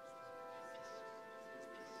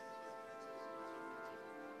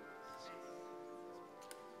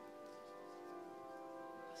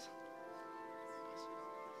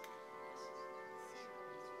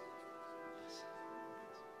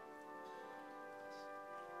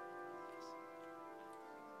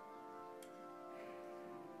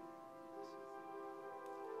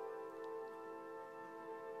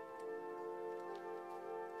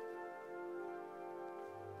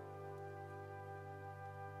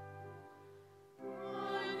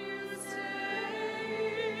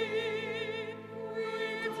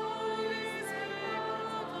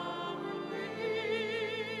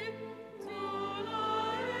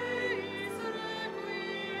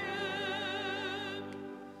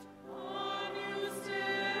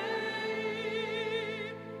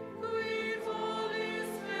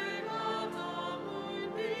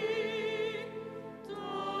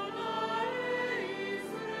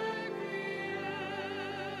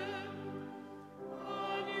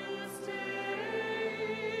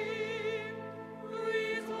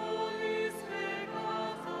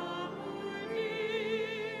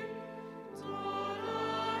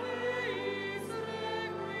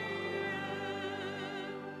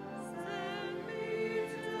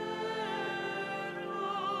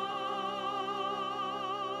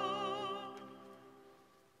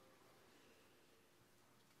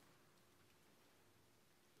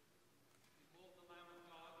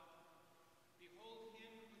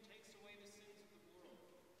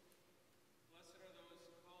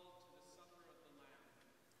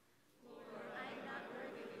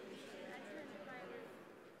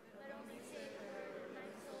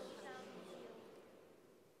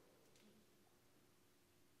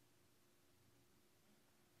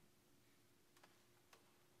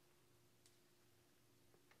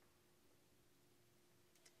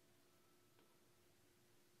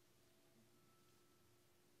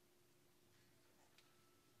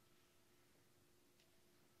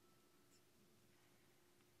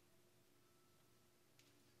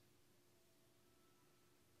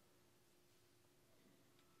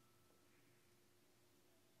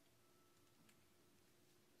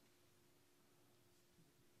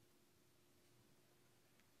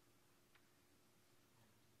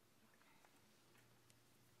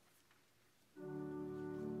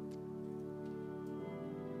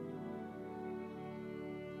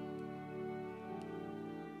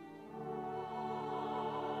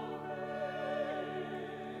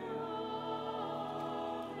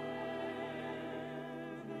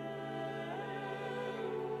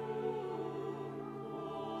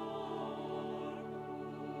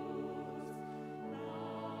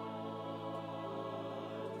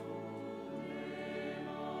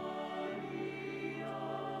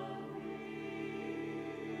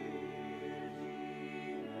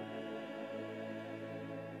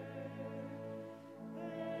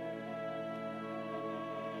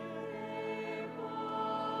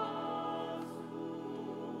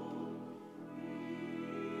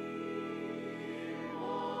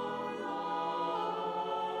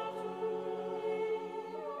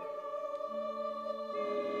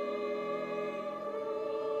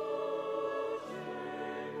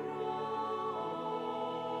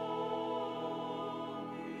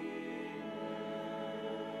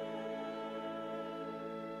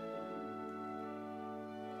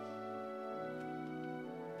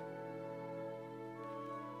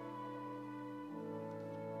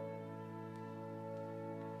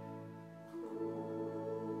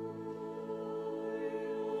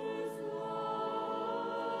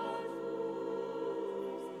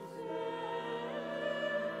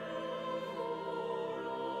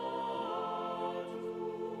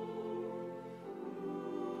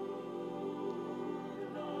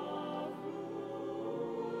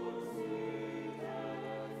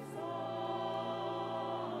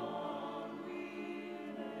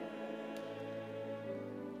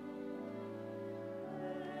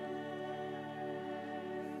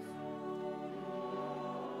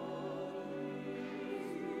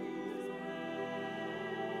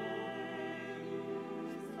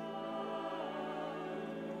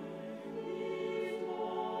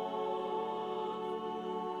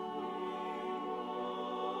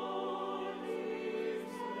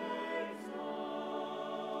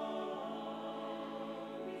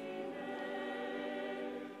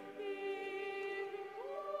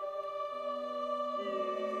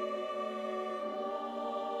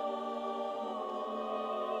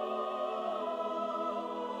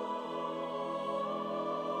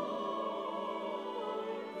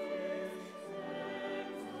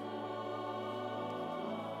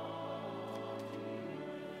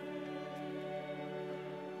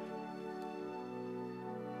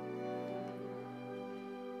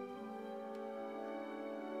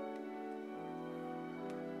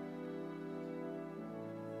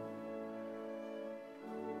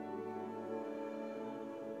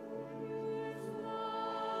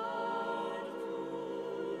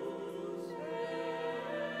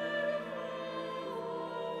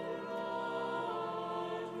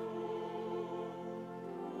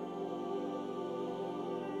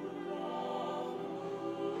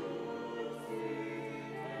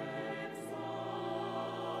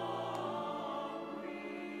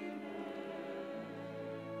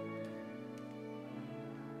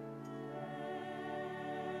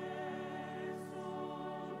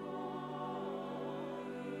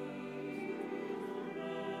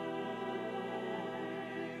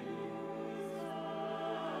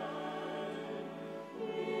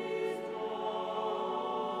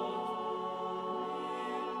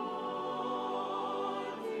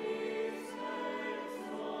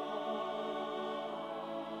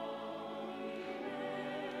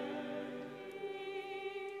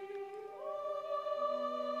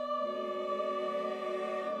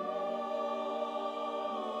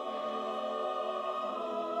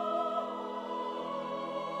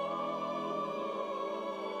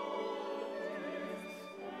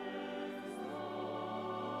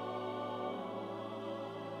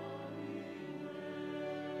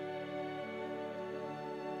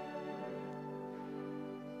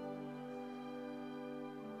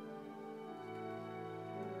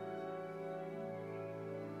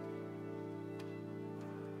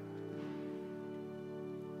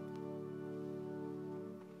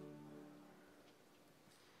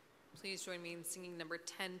 Please join me in singing number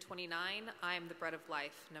 1029, I Am the Bread of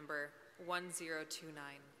Life, number 1029.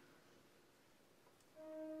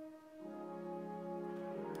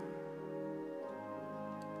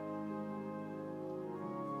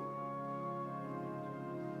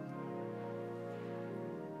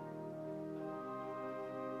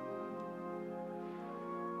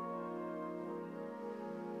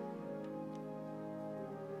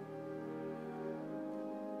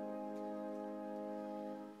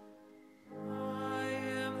 I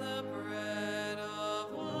am the bread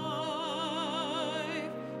of life.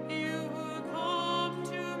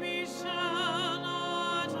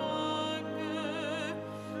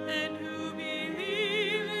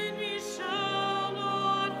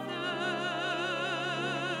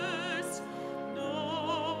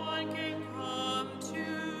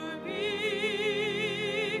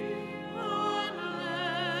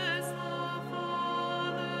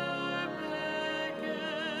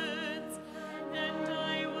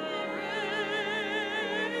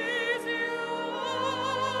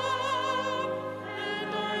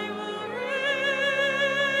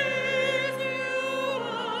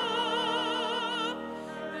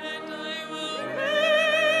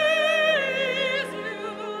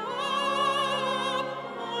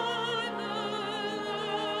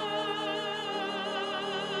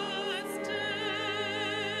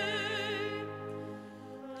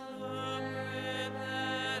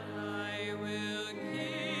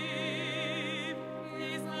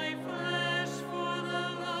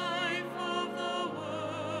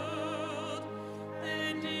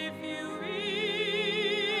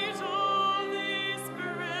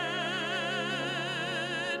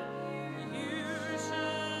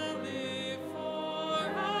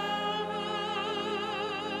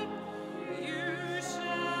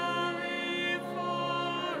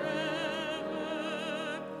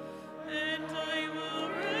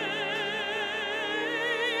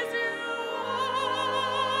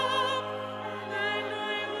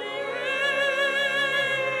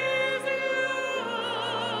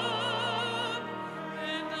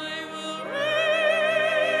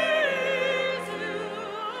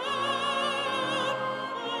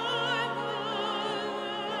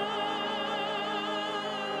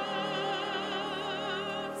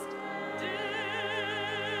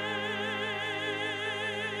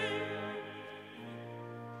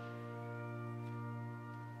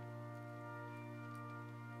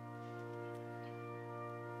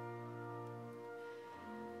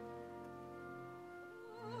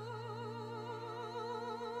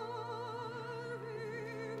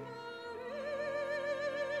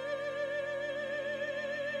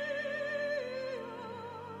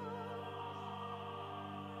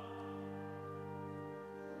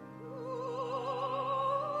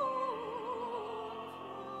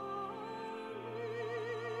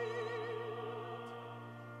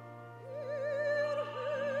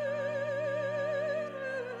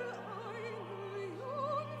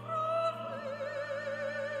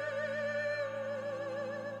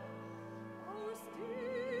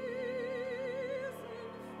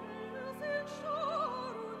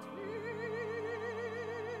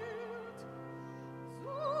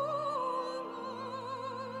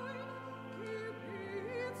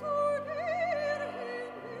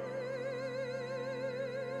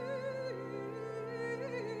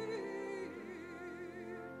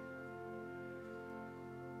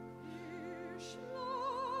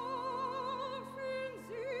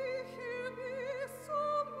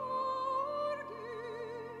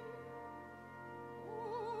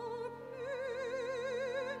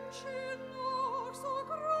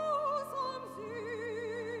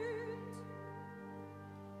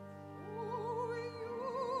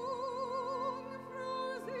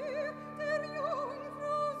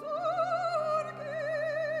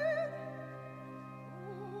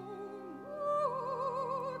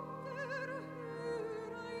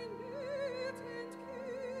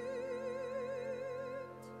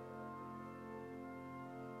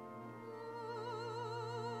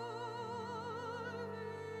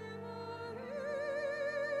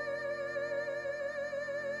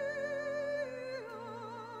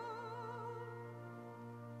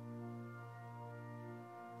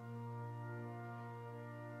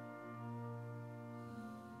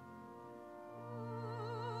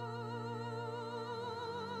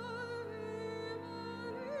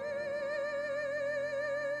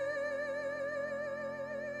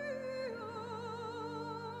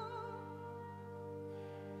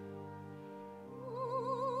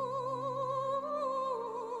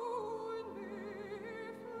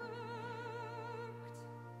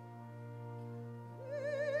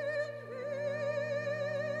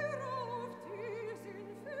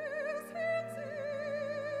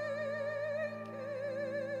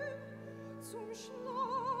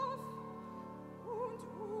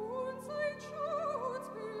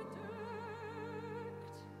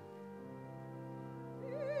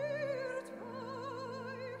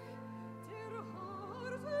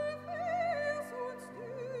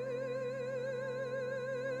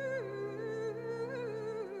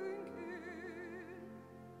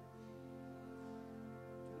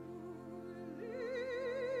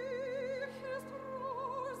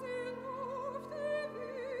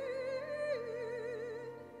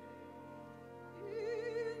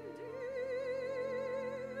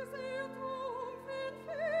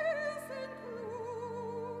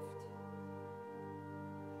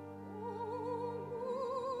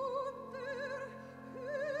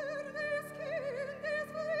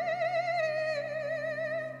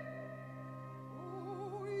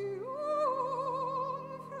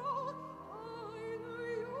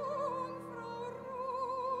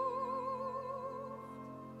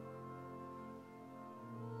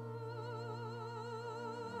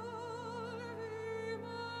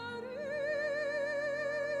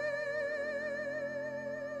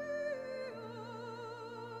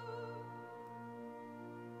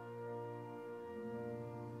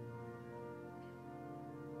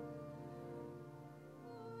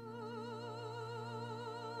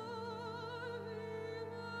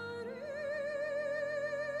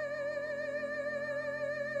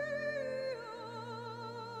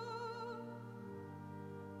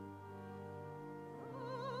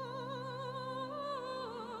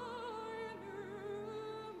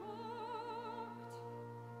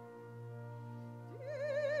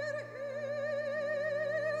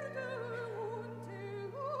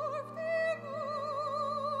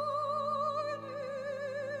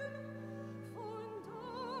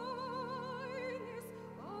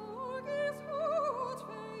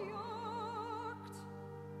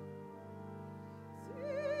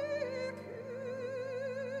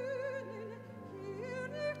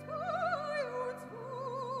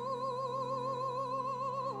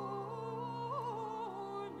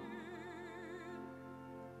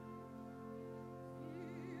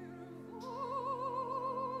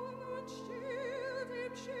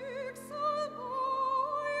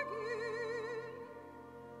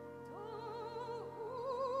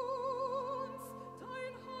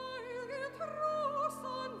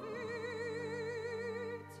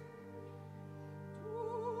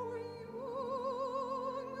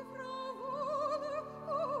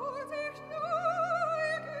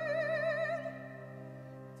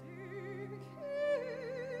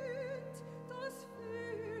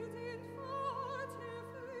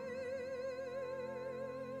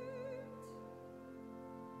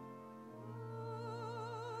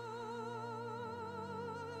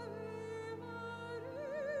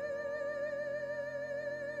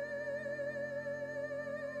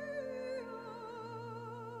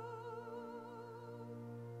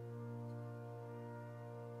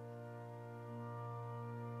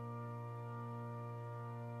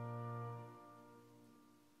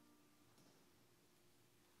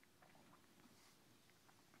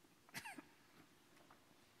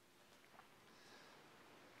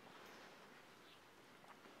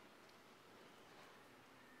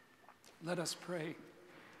 Let us pray.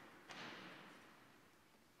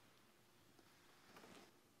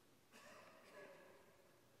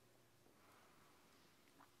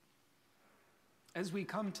 As we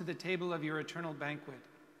come to the table of your eternal banquet,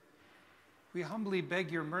 we humbly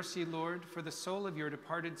beg your mercy, Lord, for the soul of your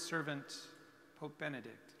departed servant, Pope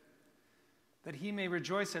Benedict, that he may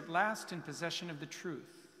rejoice at last in possession of the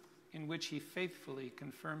truth in which he faithfully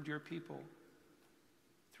confirmed your people.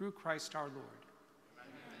 Through Christ our Lord.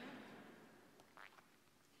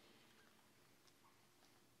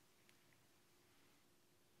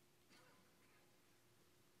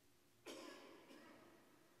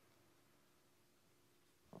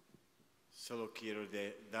 Solo quiero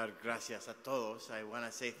dar gracias a todos. I want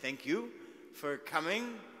to say thank you for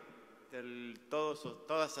coming todas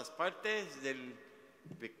las partes del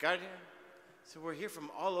Vicariate. So we're here from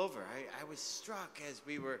all over. I was struck as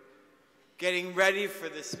we were getting ready for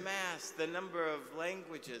this Mass, the number of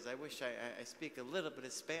languages. I wish I speak a little bit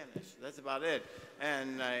of Spanish. That's about it.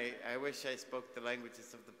 And I wish I spoke the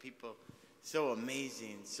languages of the people. So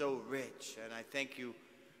amazing, so rich. And I thank you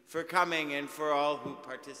for coming and for all who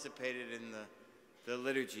participated in the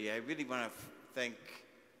liturgy. I really want to thank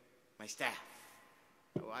my staff.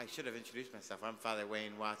 Oh, I should have introduced myself. I'm Father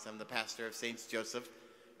Wayne Watts. I'm the pastor of Saints Joseph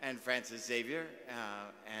and Francis Xavier,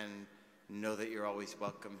 and know that you're always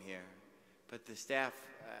welcome here. But the staff,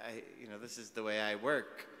 this is the way I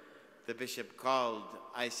work. The bishop called,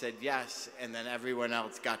 I said yes, and then everyone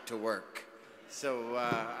else got to work. So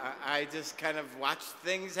I just kind of watched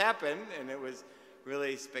things happen, and it was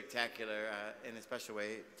really spectacular. In a special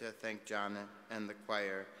way, to thank John and the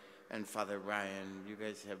choir and Father Ryan. You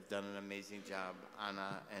guys have done an amazing job.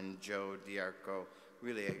 Anna and Joe Diarco.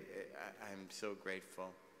 Really, I'm so grateful.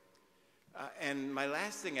 And my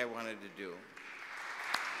last thing I wanted to do.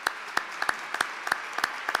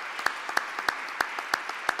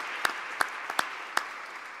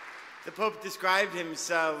 The Pope described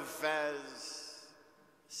himself as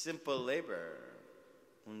simple labor,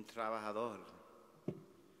 un trabajador,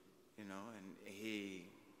 you know, and he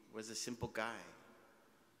was a simple guy,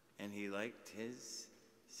 and he liked his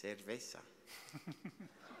cerveza.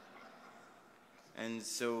 And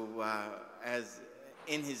so, as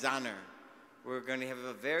in his honor, we're going to have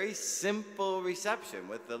a very simple reception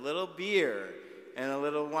with a little beer and a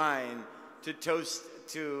little wine to toast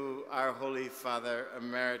to our Holy Father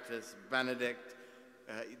Emeritus Benedict.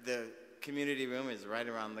 The community room is right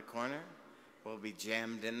around the corner. We'll be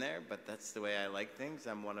jammed in there, but that's the way I like things.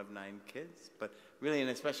 I'm one of 9 kids. But really in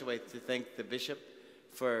a special way to thank the bishop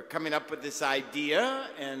for coming up with this idea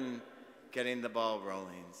and getting the ball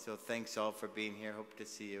rolling. So thanks all for being here. Hope to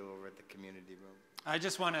see you over at the community room. I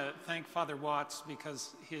just want to thank Father Watts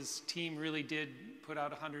because his team really did put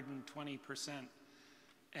out 120%.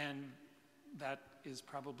 And that is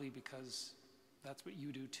probably because that's what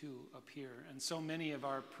you do too up here. And so many of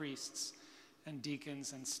our priests and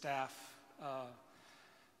deacons and staff,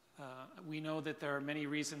 we know that there are many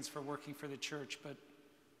reasons for working for the church, but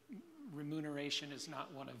remuneration is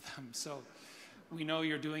not one of them. So we know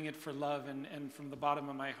you're doing it for love, and from the bottom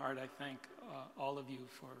of my heart, I thank all of you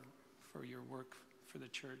for your work for the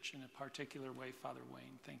church, in a particular way, Father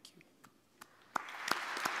Wayne. Thank you.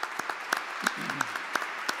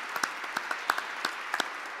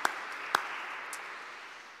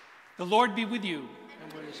 The Lord be with you.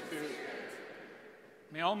 And with your spirit.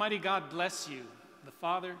 May Almighty God bless you, the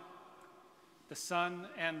Father, the Son,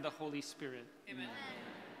 and the Holy Spirit. Amen.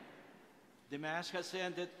 The Mass has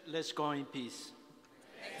ended. Let's go in peace.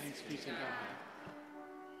 Thanks be to God.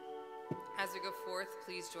 As we go forth,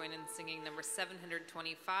 please join in singing number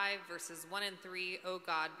 725, verses 1 and 3, O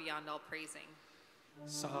God, beyond all praising.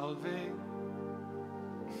 Salve.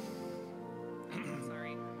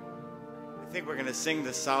 Sorry. I think we're going to sing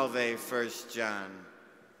the Salve first, John.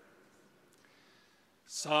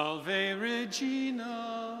 Salve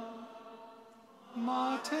Regina,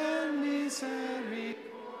 Mater Misericordiae.